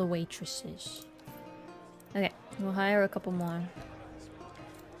 Sell the waitresses. Okay, we'll hire a couple more.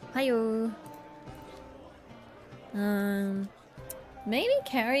 Hiyo. Maybe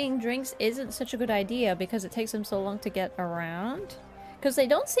carrying drinks isn't such a good idea because it takes them so long to get around. Because they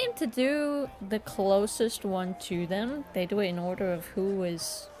don't seem to do the closest one to them. They do it in order of who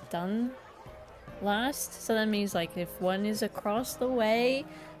was done last. So that means like if one is across the way,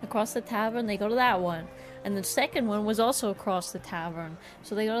 across the tavern, they go to that one. And the second one was also across the tavern,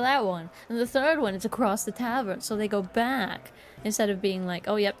 so they go to that one. And the third one is across the tavern, so they go back. Instead of being like,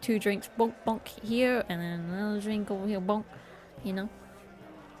 oh yep, 2 drinks, bonk, bonk here, and then another drink over here, bonk. You know?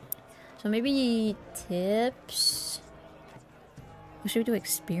 So maybe tips? Or should we do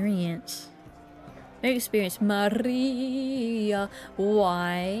experience? Maybe experience. Maria,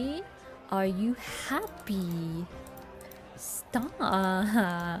 why are you happy? Stop.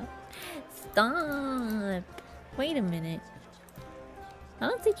 Stop. Wait a minute. I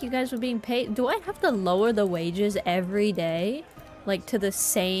don't think you guys were being paid. Do I have to lower the wages every day? Like to the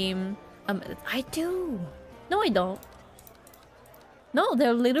same... I do. No, I don't. No,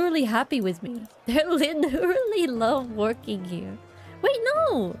 they're literally happy with me. They literally love working here. Wait,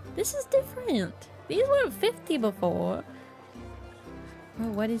 no! This is different. These weren't 50 before. Oh,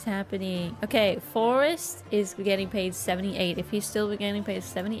 what is happening? Okay, Forrest is getting paid 78. If he's still getting paid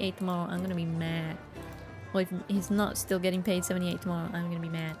 78 tomorrow, I'm gonna be mad. Well, if he's not still getting paid 78 tomorrow, I'm gonna be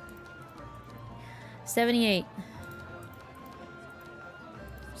mad. 78.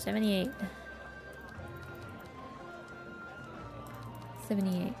 78.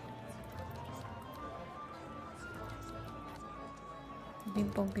 78. Bing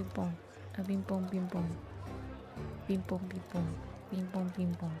bong bing bong. Bing bong bing bong. Bing bong bing bong. Bing bong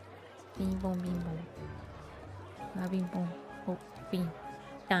bing bong. Bing bong bing bong. Bing bong. Oh, bing.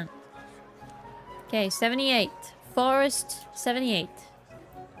 Done. Okay, 78. Forest 78.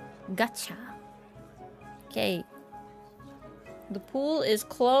 Gotcha. Okay. The pool is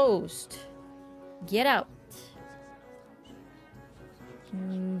closed. Get out.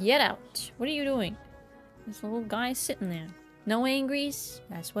 Get out. What are you doing? This little guy sitting there. No angries?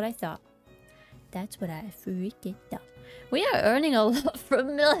 That's what I thought. That's what I freaking thought. We are earning a lot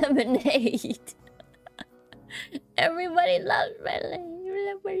from lemonade. Everybody loves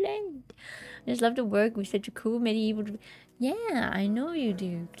lemonade. I just love to work with such a cool medieval... Yeah, I know you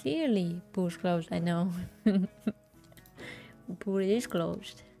do. Clearly. Pool's closed, I know. The pool is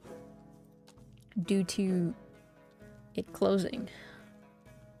closed. Due to it closing.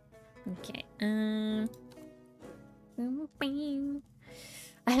 Okay, I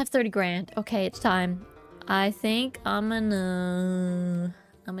have 30 grand. Okay, it's time. I think I'm gonna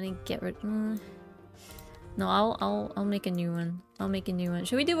get rid... No, I'll make a new one. I'll make a new one.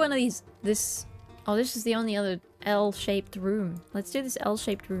 Should we do one of these? Oh, this is the only other L-shaped room. Let's do this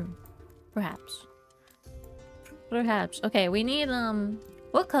L-shaped room. Perhaps. Perhaps. Okay, we need,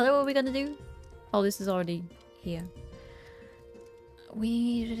 what color are we gonna do? Oh, this is already here. We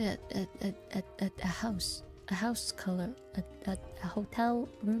needed a house. A house color. A hotel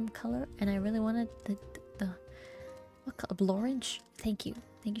room color. And I really wanted the what color? Orange? Thank you.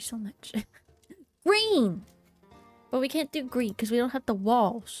 Thank you so much. Green! But we can't do green because we don't have the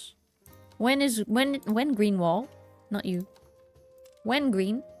walls. When green wall? Not you. When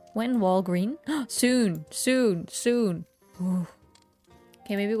green? When wall green? Soon. Soon. Soon. Ooh.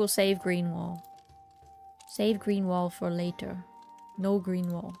 Okay, maybe we'll save green wall. Save green wall for later. No green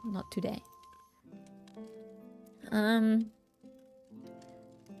wall. Not today.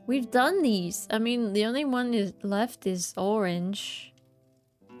 We've done these. I mean, the only one left is orange.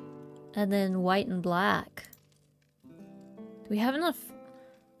 And then white and black. Do we have enough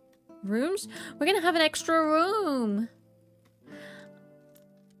rooms? We're gonna have an extra room!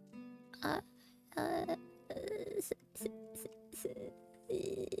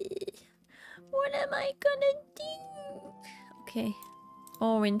 What am I gonna do? Okay.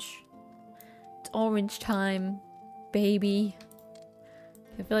 Orange. orange time, baby.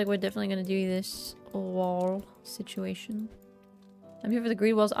 I feel like we're definitely gonna do this wall situation. I'm here for the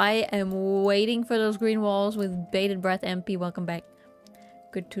green walls. I am waiting for those green walls with bated breath. MP, welcome back.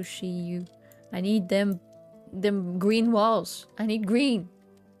 Good to see you. I need them green walls. I need green.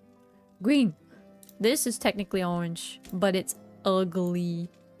 Green. This is technically orange, but it's ugly.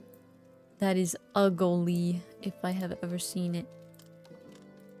 That is ugly if I have ever seen it.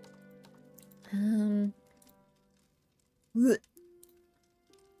 Oh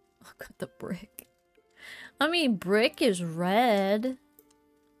god, the brick. I mean, brick is red.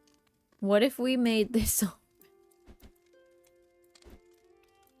 What if we made this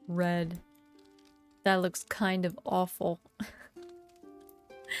red? That looks kind of awful.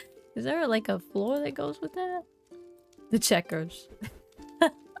 Is there like a floor that goes with that? The checkers.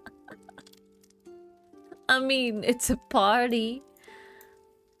 I mean, it's a party.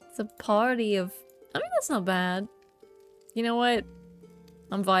 It's a party of... I mean, that's not bad. You know what?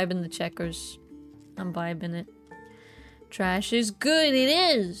 I'm vibing the checkers. I'm vibing it. Trash is good. It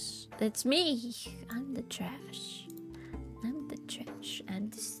is. That's me. I'm the trash. I'm the trash. I'm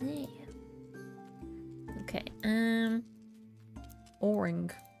the snail. Okay. Oring.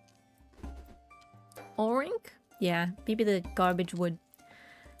 Oring? Yeah. Maybe the garbage wood.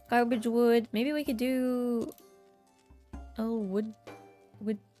 Garbage wood. Maybe we could do a wood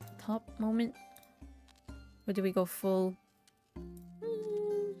top moment. Or do we go full?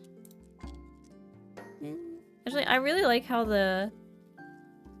 Actually, I really like how the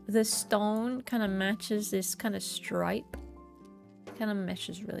stone kind of matches this kind of stripe. Kind of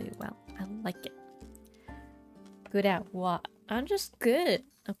meshes really well. I like it. Good at what? I'm just good.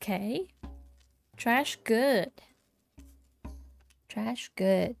 Okay. Trash good. Trash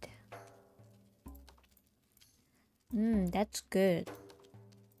good. That's good.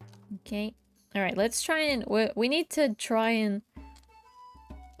 Okay. Alright, let's try and... We need to try and...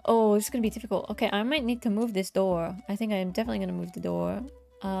 Oh, it's gonna be difficult. Okay, I might need to move this door. I think I'm definitely gonna move the door.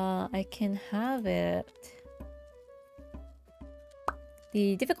 I can have it...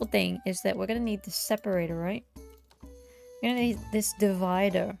 The difficult thing is that we're gonna need the separator, right? We're gonna need this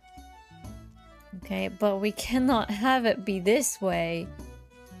divider. Okay, but we cannot have it be this way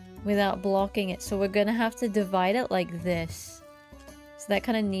without blocking it. So we're gonna have to divide it like this. So that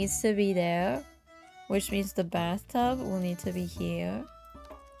kind of needs to be there. Which means the bathtub will need to be here.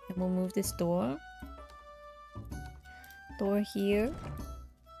 And we'll move this door. Door here.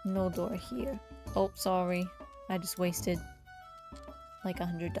 No door here. Oh, sorry. I just wasted like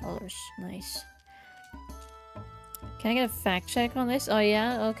 $100. Nice. Can I get a fact check on this? Oh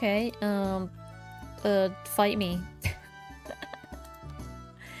yeah, okay. Fight me.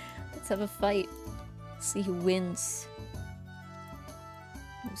 Let's have a fight. See who wins.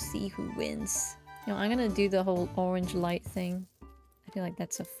 We'll see who wins. You know, I'm gonna do the whole orange light thing. I feel like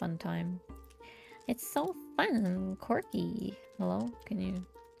that's a fun time. It's so fun, quirky. Hello? Can you...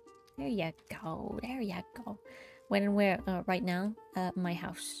 There you go. There you go. When and where? Right now? My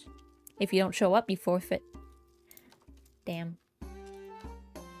house. If you don't show up, you forfeit. Damn.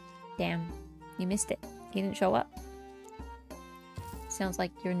 Damn. You missed it. You didn't show up. Sounds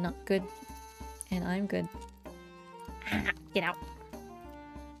like you're not good. And I'm good. Get out.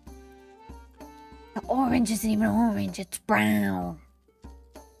 The orange isn't even orange, it's brown.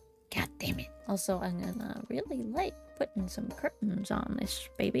 God damn it. Also, I'm gonna really like putting some curtains on this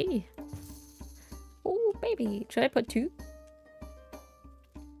baby. Oh, baby. Should I put 2?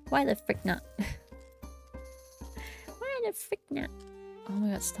 Why the frick not? Why the frick not? Oh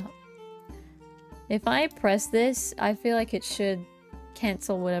my god, stop. If I press this, I feel like it should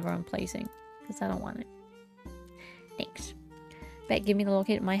cancel whatever I'm placing. Because I don't want it. Thanks. Bet give me the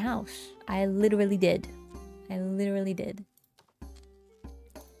location of my house. I literally did. I literally did.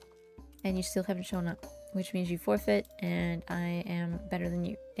 And you still haven't shown up. Which means you forfeit, and I am better than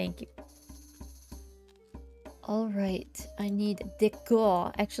you. Thank you. Alright, I need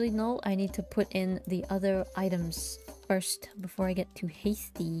decor. Actually, no, I need to put in the other items first before I get too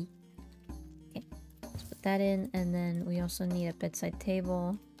hasty. Okay, let's put that in, and then we also need a bedside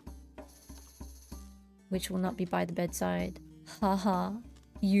table. Which will not be by the bedside. Haha,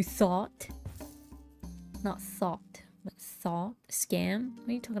 you thought? Not thought, but thought? Scam? What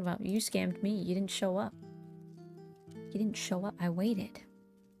are you talking about? You scammed me. You didn't show up. You didn't show up. I waited.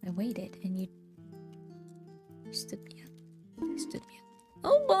 I waited, and you stood me up. You stood me up.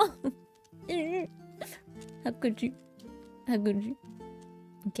 Oh, no! How could you? How could you?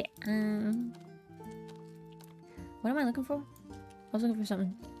 Okay, what am I looking for? I was looking for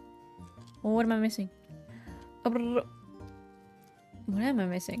something. Well, what am I missing? What am I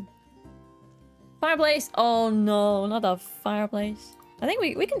missing? Fireplace! Oh no, not a fireplace. I think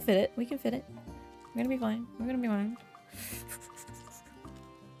we can fit it. We can fit it. We're gonna be fine. We're gonna be fine.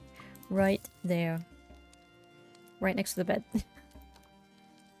 Right there. Right next to the bed.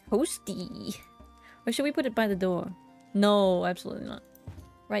 Toasty. Or should we put it by the door? No, absolutely not.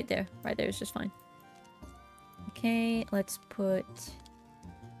 Right there. Right there is just fine. Okay, let's put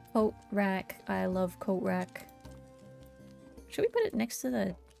coat rack. I love coat rack. Should we put it next to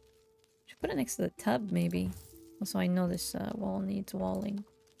the... Should put it next to the tub, maybe. Also, I know this wall needs walling.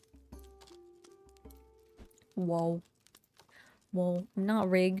 Whoa. Whoa. Not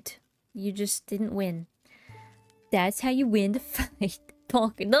rigged. You just didn't win. That's how you win the fight.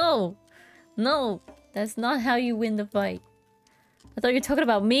 Talk. No! No! That's not how you win the fight. I thought you were talking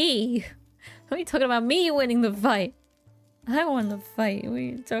about me! I thought you were talking about me winning the fight! I won the fight. What are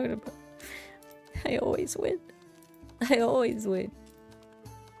you talking about? I always win. I always win.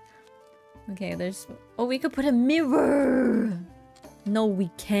 Okay, there's... Oh, we could put a mirror! No, we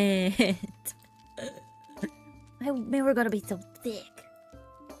can't. My mirror gotta be so thick.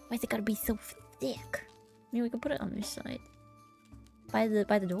 Why's it gotta be so thick? Maybe we could put it on this side. By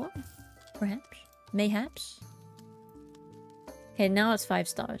the door? Perhaps? Mayhaps? Okay, now it's 5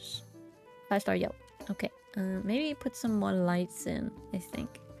 stars. 5-star yellow. Okay. Maybe put some more lights in, I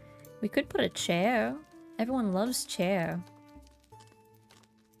think. We could put a chair. Everyone loves chair.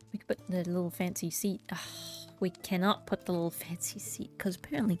 We could put the little fancy seat. Ugh, we cannot put the little fancy seat, because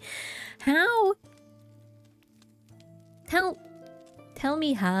apparently... How? Tell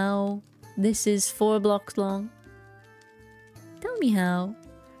me how this is 4 blocks long. Tell me how.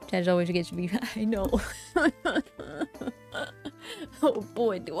 Chad always gets me. I know. Oh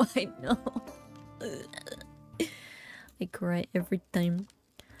boy, do I know. I cry every time.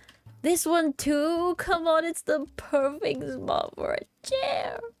 This one too? Come on, it's the perfect spot for a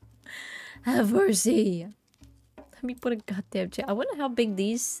chair. Have mercy. Let me put a goddamn chair. I wonder how big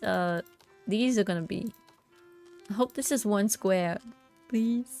these are gonna be. I hope this is 1 square.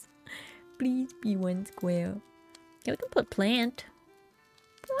 Please. Please be 1 square. Okay, we can put plant.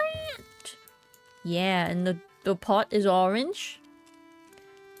 Plant! Yeah, and the pot is orange.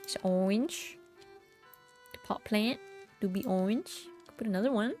 It's orange. The pot plant to be orange. Put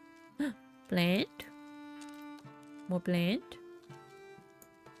another one. Plant. More plant.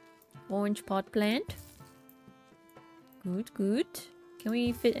 Orange pot plant. Good, good. Can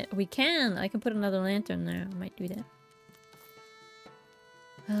we fit it? We can! I can put another lantern there. I might do that.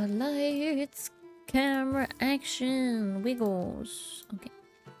 Lights, camera, action, wiggles. Okay.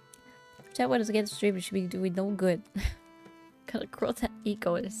 Chat what is against stream, we should be doing no good. Gotta grow that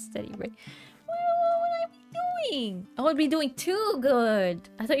ego at a steady rate. What would I be doing? I would be doing too good.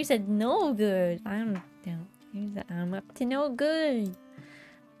 I thought you said no good. I'm down. I'm up to no good.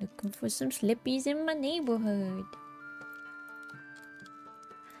 Looking for some slippies in my neighborhood.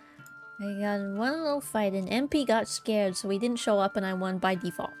 I got one little fight and MP got scared, so he didn't show up and I won by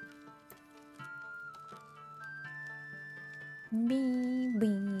default.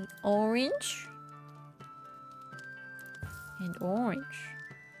 B. Orange. And orange.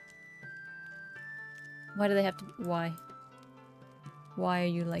 Why do they have to... Why? Why are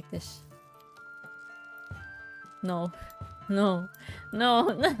you like this? No. No. No,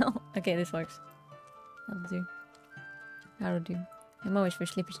 no. Okay, this works. That'll do. That'll do. I'm always for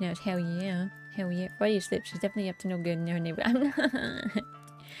sleepy snails. Hell yeah. Hell yeah. Why do you sleep? She's definitely up to no good in her neighbor. I'm not.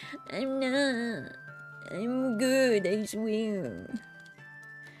 I'm not. I'm good, I swear.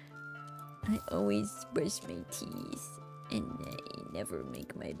 I always brush my teeth. And I never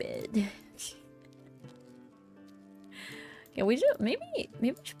make my bed. Yeah, we should maybe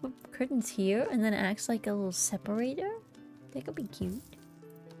we should put curtains here and then it acts like a little separator. That could be cute.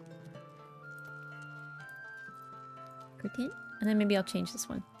 Curtain? And then maybe I'll change this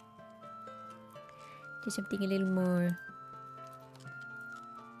one. Do something a little more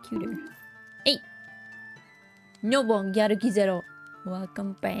cuter. Hey! Nobo Yaruki Zero.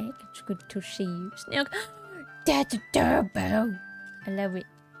 Welcome back. It's good to see you. Snail. That's adorable. I love it.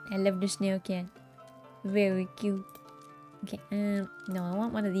 I love the snail cat. Very cute. Okay, no, I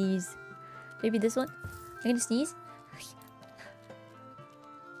want one of these. Maybe this one? I'm gonna sneeze.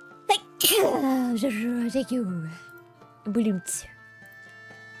 Thank you. Balloons.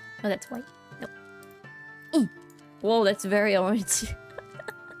 Oh, that's white. Nope. Whoa, that's very orange.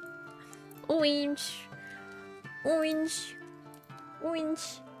 Orange. Orange.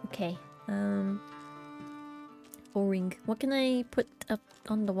 Orange. Okay. O-ring. What can I put up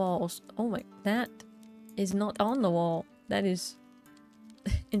on the walls? Oh my, that is not on the wall. That is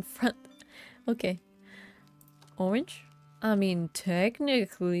in front. Okay. Orange. I mean,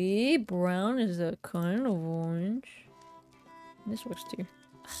 technically, brown is a kind of orange. This works too.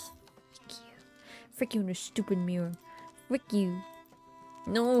 Oh, frick you. Frick you in a stupid mirror. Frick you.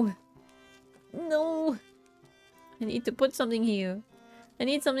 No. No. I need to put something here. I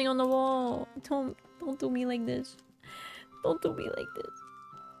need something on the wall. Don't do me like this. Don't do me like this.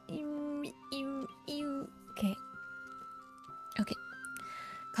 Ew. Okay. Okay.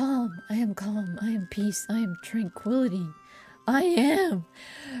 Calm. I am calm. I am peace. I am tranquility. I am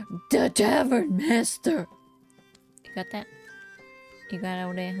the Tavern Master. You got that? You got it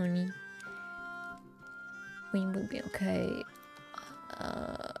over there, honey? We will be okay.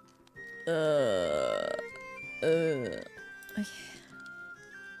 Okay.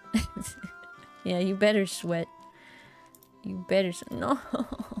 Yeah, you better sweat. You better no.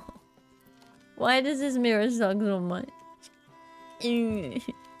 Why does this mirror suck so much? If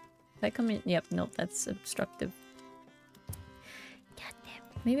I come in, yep, nope, that's obstructive. God damn.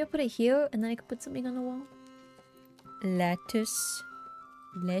 Maybe I'll put it here and then I can put something on the wall. Lettuce.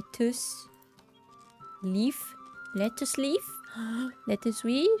 Lettuce. Leaf. Lettuce leaf. Lettuce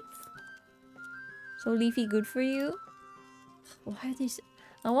leaf. So leafy good for you. Why are these?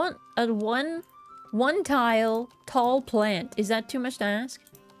 I want a one tile tall plant. Is that too much to ask?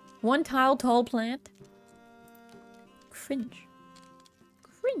 One tile tall plant? Cringe.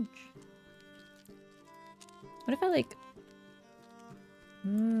 Cringe. What if I like...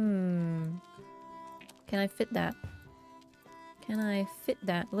 Can I fit that? Can I fit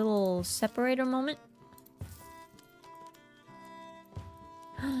that little separator moment?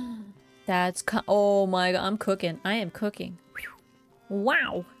 That's oh my god, I'm cooking. I am cooking.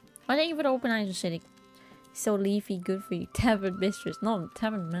 Wow. Why didn't you put open eyes acidic? So leafy, good for you. Tavern mistress. No,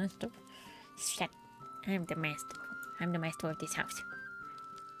 Tavern Master. Shut. I'm the master. I'm the master of this house.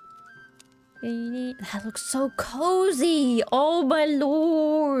 That looks so cozy. Oh my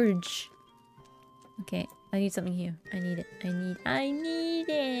lord. Okay, I need something here. I need it. I need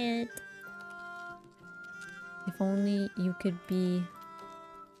it. If only you could be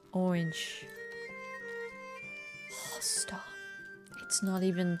orange. Oh, stop. It's not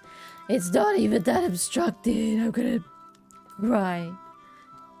even that obstructed. I'm gonna cry.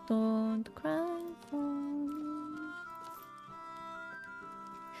 Don't cry for me.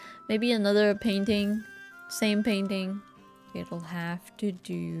 Maybe another painting. Same painting. It'll have to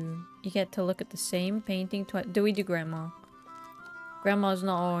do. You get to look at the same painting twice. Do we do grandma? Grandma's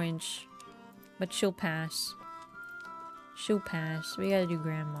not orange. But she'll pass. She'll pass. We gotta do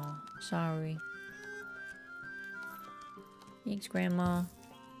grandma. Sorry. Thanks, grandma.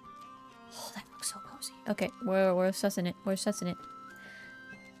 Oh, that looks so cozy. Okay, we're sussing it. We're sussing it.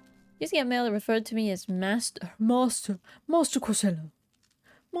 Used to get mail that referred to me as Master Quasella.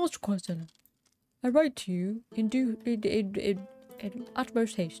 Master Quasella. I write to you in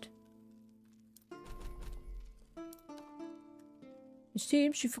utmost haste. It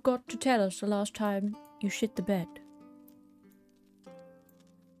seems you forgot to tell us the last time you shit the bed.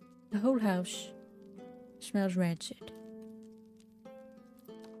 The whole house smells rancid.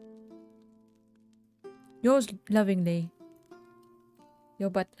 Yours lovingly,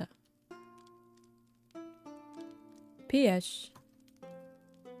 your butler. P.S.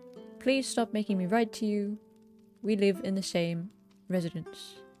 Please stop making me write to you. We live in the same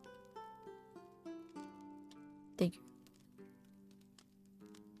residence. Thank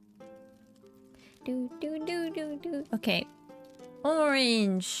you. Do. Okay.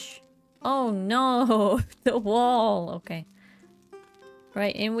 Orange. Oh no. The wall. Okay.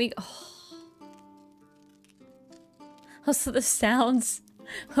 Right, and we... Oh. Also the sounds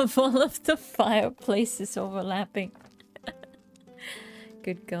of all of the fireplaces overlapping.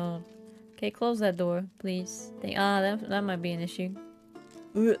 Good God. Okay, close that door, please. That might be an issue.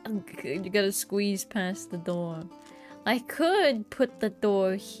 You gotta squeeze past the door. I could put the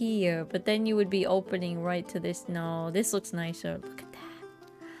door here, but then you would be opening right to this. No, this looks nicer. Look at that.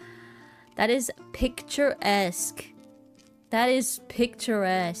 That is picturesque. That is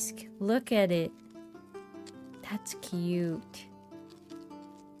picturesque. Look at it. That's cute.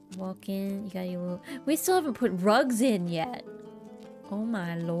 Walk in. You got your little... We still haven't put rugs in yet. Oh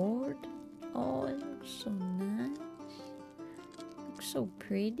my lord. Oh, it looks so nice. Looks so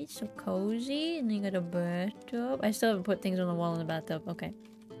pretty, so cozy. And then you got a bathtub. I still haven't put things on the wall in the bathtub. Okay.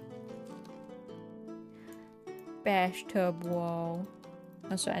 Bathtub wall.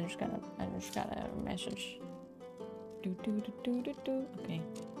 Oh, sorry, I just got a message. Okay.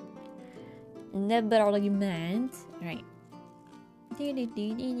 Never argument. Alright. Okay,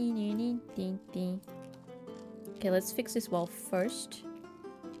 let's fix this wall first.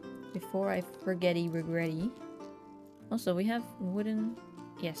 Before I forgetty regretty. Also, we have wooden...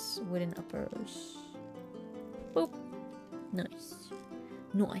 Yes, wooden uppers. Boop. Nice.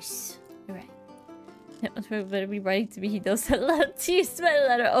 Nice. Alright. Better be writing to me. He does a lot. You spell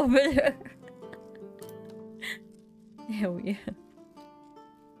letter over there. Hell yeah.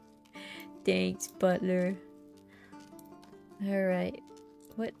 Thanks, butler. Alright.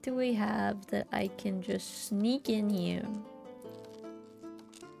 What do we have that I can just sneak in here?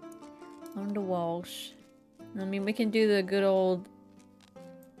 On the walls. I mean, we can do the good old...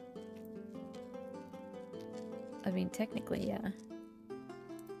 I mean, technically, yeah.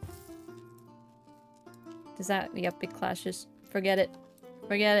 Does that... Yep, it clashes. Forget it.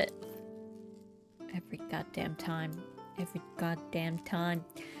 Forget it. Every goddamn time. Every goddamn time.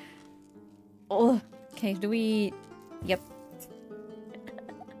 Oh, okay, do we... Yep.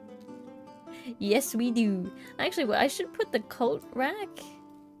 Yes, we do. Actually, I should put the coat rack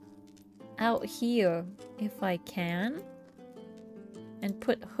out here if I can. And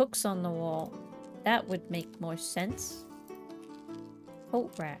put hooks on the wall. That would make more sense.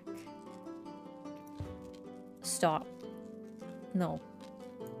 Coat rack. Stop. No.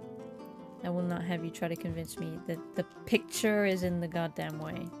 I will not have you try to convince me that the picture is in the goddamn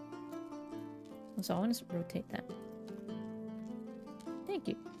way. So I want to rotate that. Thank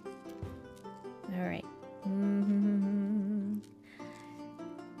you. Alright.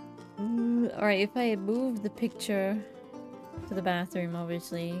 Alright, if I move the picture to the bathroom,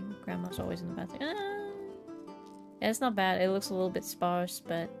 obviously. Grandma's always in the bathroom. Yeah, it's not bad. It looks a little bit sparse,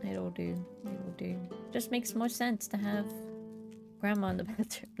 but it'll do. It'll do. Just makes more sense to have Grandma in the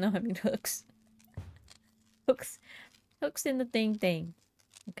bathroom. No, I mean hooks. Hooks. Hooks in the thing.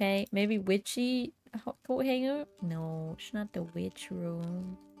 Okay, maybe witchy coat hanger? No, it's not the witch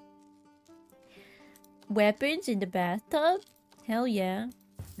room. Weapons in the bathtub? Hell yeah.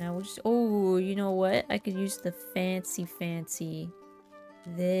 Now we'll just... Oh, you know what? I could use the fancy.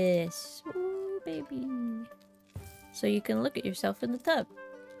 This. Ooh, baby. So you can look at yourself in the tub.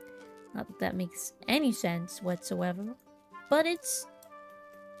 Not that that makes any sense whatsoever. But it's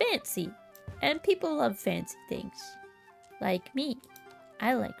fancy. And people love fancy things. Like me.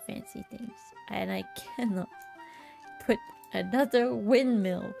 I like fancy things. And I cannot put another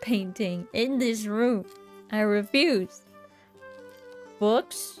windmill painting in this room. I refuse.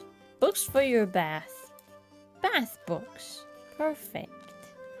 Books? Books for your bath. Bath books. Perfect.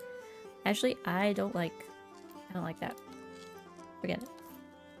 Actually, I don't like that. Forget it.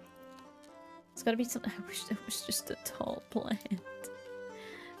 It's gotta be something. I wish there was just a tall plant.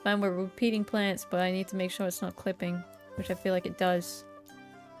 Fine, we're repeating plants, but I need to make sure it's not clipping. Which I feel like it does.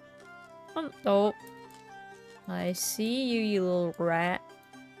 Oh. I see you, you little rat.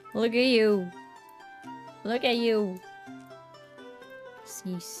 Look at you. Look at you.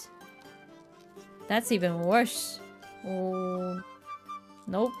 Cease. That's even worse. Oh.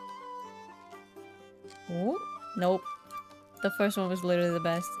 Nope. Oh. Nope. The first one was literally the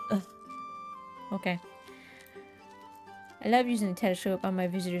best. Ugh. Okay. I love using the telescope on my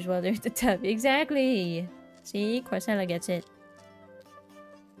visitors while they're at the tub. Exactly! See? Corsella gets it.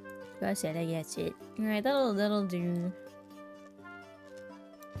 Corsella gets it. Alright, that'll do.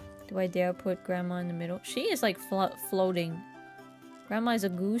 Do I dare put Grandma in the middle? She is like floating. Grandma is a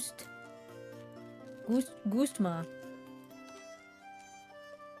goose. Goostma.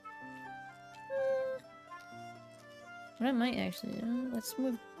 What I might actually... let's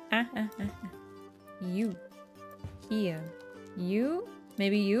move... You. Here. You?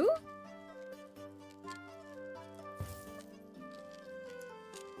 Maybe you?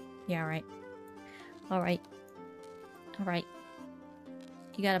 Yeah, alright. Alright. Alright.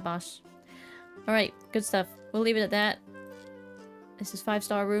 You got it, boss. Alright, good stuff. We'll leave it at that. This is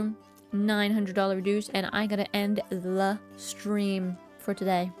 5-star room. $900 dues. And I gotta end the stream for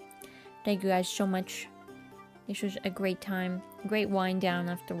today. Thank you guys so much. This was a great time. Great wind down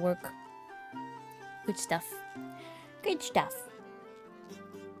after work. Good stuff. Good stuff.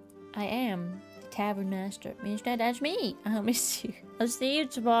 I am the Tavern Master. Means that's me. I'll miss you. I'll see you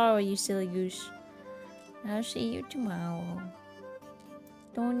tomorrow, you silly goose. I'll see you tomorrow.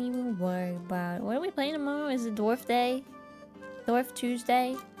 Don't even worry about it. What are we playing tomorrow? Is it Dwarf Day? Dwarf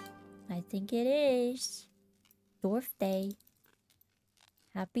Tuesday? I think it is. Dwarf Day.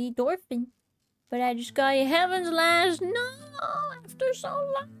 Happy dwarfing. But I just got you Heaven's Last. No! After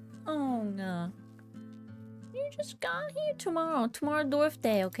so long. You just got here tomorrow. Tomorrow Dwarf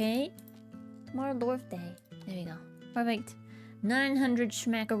Day, okay? Tomorrow Dwarf Day. There we go. Perfect. 900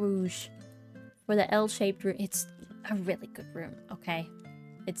 smackaroos for the L-shaped room. It's a really good room, okay?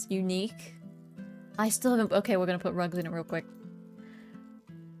 It's unique. I still haven't... Okay, we're gonna put rugs in it real quick.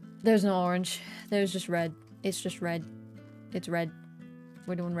 There's no orange. There's just red. It's just red. It's red.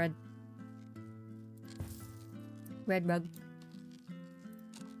 We're doing red. Red rug.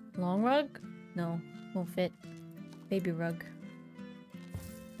 Long rug? No, won't fit. Baby rug.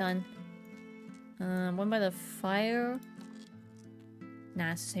 Done. One by the fire.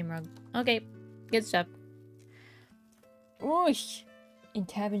 Nah, it's the same rug. Okay, good stuff. Whoosh! In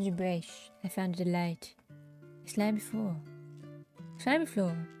Tavern's embrace, I found a delight. A slimy floor. Slimy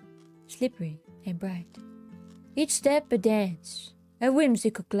floor. Slippery and bright. Each step a dance. A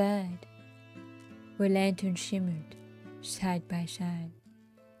whimsical glide. Where lanterns shimmered, side by side.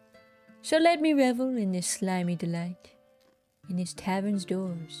 So let me revel in this slimy delight. In this tavern's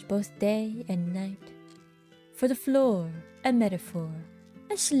doors, both day and night. For the floor, a metaphor,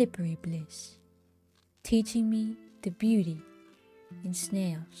 a slippery bliss, teaching me the beauty in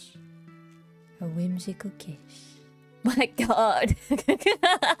snails, a whimsical kiss. My God.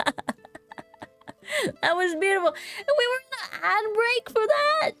 That was beautiful. And we were in the ad break for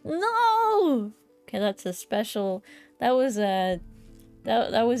that. No. Okay, that's a special. That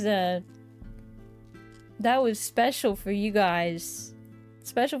was special for you guys.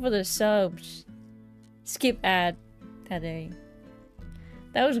 Special for the subs. Skip ad.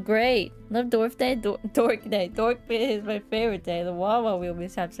 That was great. Love Dwarf Day. Dork Day. Dork Day is my favorite day. The Wawa Wheel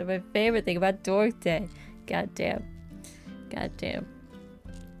mishaps are my favorite thing about Dork Day. God damn. God damn.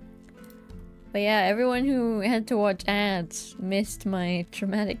 But yeah, everyone who had to watch ads missed my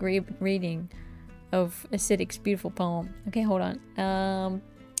traumatic reading of Acidic's beautiful poem. Okay, hold on.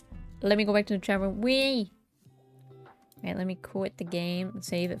 Let me go back to the chat room. Wee! Alright, let me quit the game and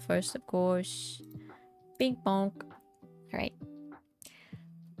save it first, of course. Bing bonk. Alright.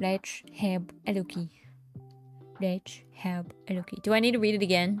 Let's have a lookie. Let's have a lookie. Do I need to read it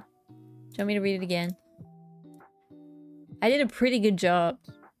again? Do you want me to read it again? I did a pretty good job.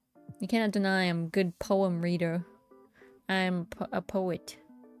 You cannot deny I'm a good poem reader. I'm a poet.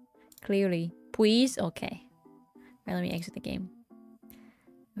 Clearly. Please? Okay. Alright, let me exit the game.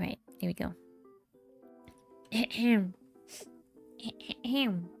 Alright, here we go.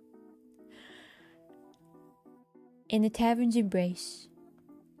 In the tavern's embrace,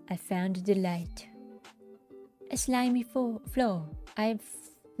 I found a delight. A slimy floor. I've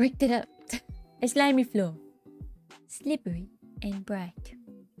rigged it up. A slimy floor. Slippery and bright.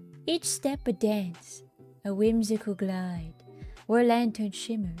 Each step a dance, a whimsical glide, where lanterns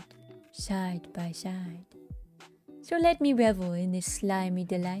shimmered, side by side. So let me revel in this slimy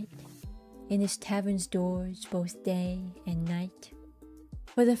delight, in this tavern's doors, both day and night.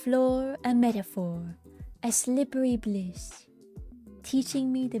 For the floor, a metaphor, a slippery bliss,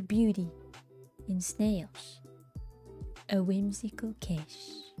 teaching me the beauty in snails, a whimsical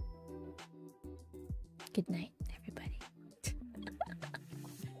kiss. Good night, everybody.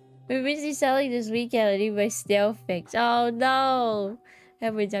 We're busy selling this weekend. I need my snail fix. Oh no!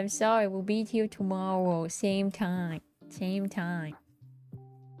 Edwards, I'm sorry. We'll be here tomorrow. Same time. Same time.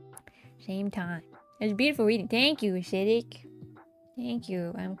 Same time. It was beautiful reading. Thank you, Acidic. Thank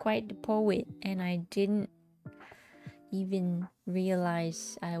you. I'm quite the poet, and I didn't even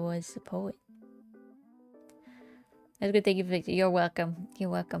realize I was a poet. That's good. Thank you, Victor. You're welcome. You're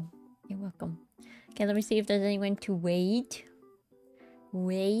welcome. You're welcome. Okay, let me see if there's anyone to raid.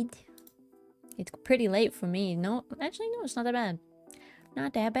 Raid. It's pretty late for me. No, actually, no, it's not that bad.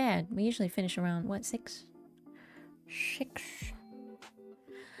 Not that bad. We usually finish around, what, 6? 6.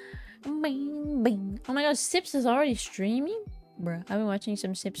 Bing, bing. Oh my god, Sips is already streaming? Bruh, I've been watching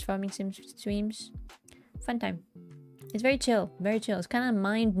some Sips farming sim streams. Fun time. It's very chill. Very chill. It's kind of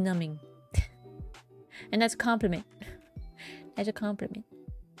mind-numbing. And that's a compliment. That's a compliment.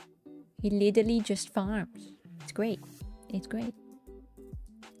 He literally just farms. It's great. It's great.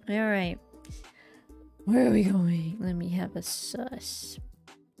 Alright. Where are we going? Let me have a sus.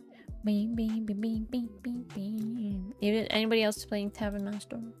 Bing, bing, bing, bing, bing, bing, bing. Anybody else playing Tavern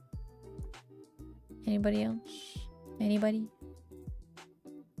Master? Anybody else? Anybody?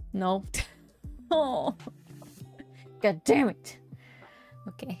 No. Oh. God damn it.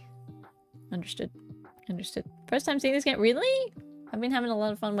 Okay. Understood. Understood. First time seeing this game. Really? I've been having a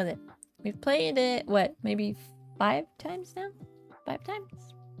lot of fun with it. We've played it, what, maybe 5 times now? 5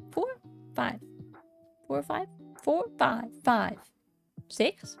 times? 4? 5. 4 or 5? 4? 5. 5.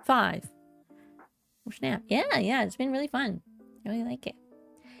 6? 5. Oh snap. Yeah, it's been really fun. I really like it.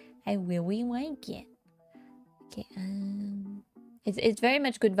 I really like it. Okay, it's very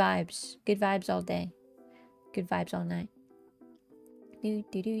much good vibes. Good vibes all day. Good vibes all night. Do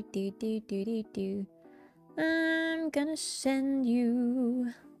do do do do do do do. I'm gonna send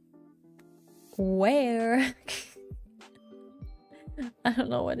you where? I don't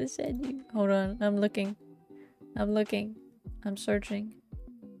know what to send you. Hold on, I'm looking. I'm looking. I'm searching.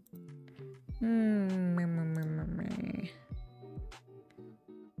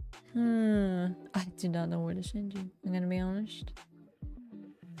 I do not know where to send you. I'm gonna be honest.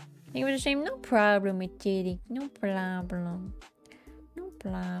 Thank you for the stream. No problem, Mitchiri. No problem. No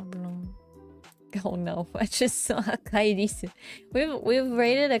problem. Oh no, I just saw a kairisu. We've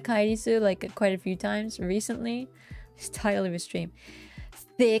rated a kairisu like quite a few times recently. It's title of a stream.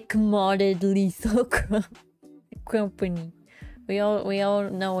 Thick modded lethal company. We all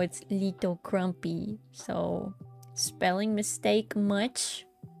know it's Little Crumpy. So spelling mistake much?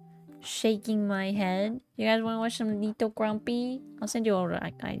 Shaking my head. You guys wanna watch some Little Crumpy? I'll send you over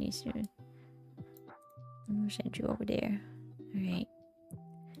that kairisu. I'll send you over there. Alright.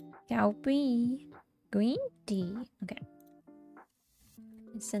 Cowpea. Green tea. Okay.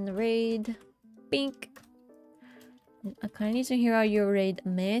 Send the raid. Pink. I kinda need to hear out your raid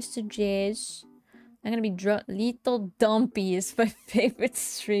messages. I'm gonna be drunk. Little Dumpy is my favorite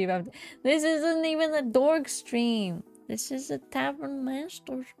stream. This isn't even a dork stream. This is a Tavern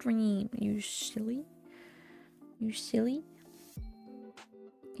Master stream. You silly? You silly?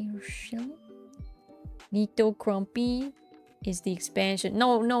 You silly? Little Crumpy is the expansion.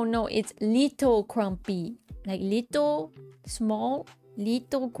 No, it's Little Crumpy. Like little, small,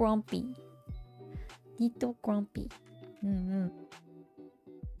 Little Grumpy. Little Grumpy.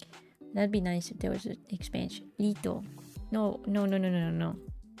 That'd be nice if there was an expansion. Little. No.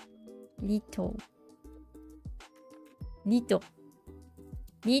 Little. Little.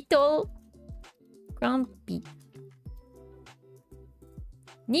 Little Grumpy.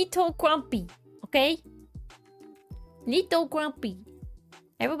 Little Grumpy. Okay? Little Grumpy.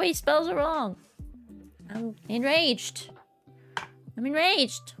 Everybody spells it wrong. I'm enraged. I'm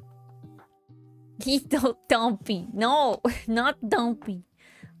enraged. Little Dumpy. No, not Dumpy.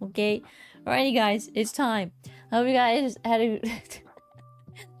 Okay? Alrighty, guys. It's time. I hope you guys had a...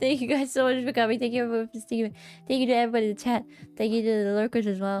 Thank you guys so much for coming. Thank you everyone for sticking. Thank you to everybody in the chat. Thank you to the lurkers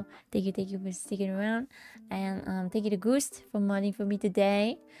as well. Thank you for sticking around. And thank you to Goost for modding for me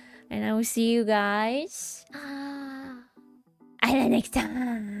today. And I will see you guys until next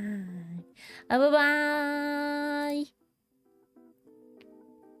time. Bye bye.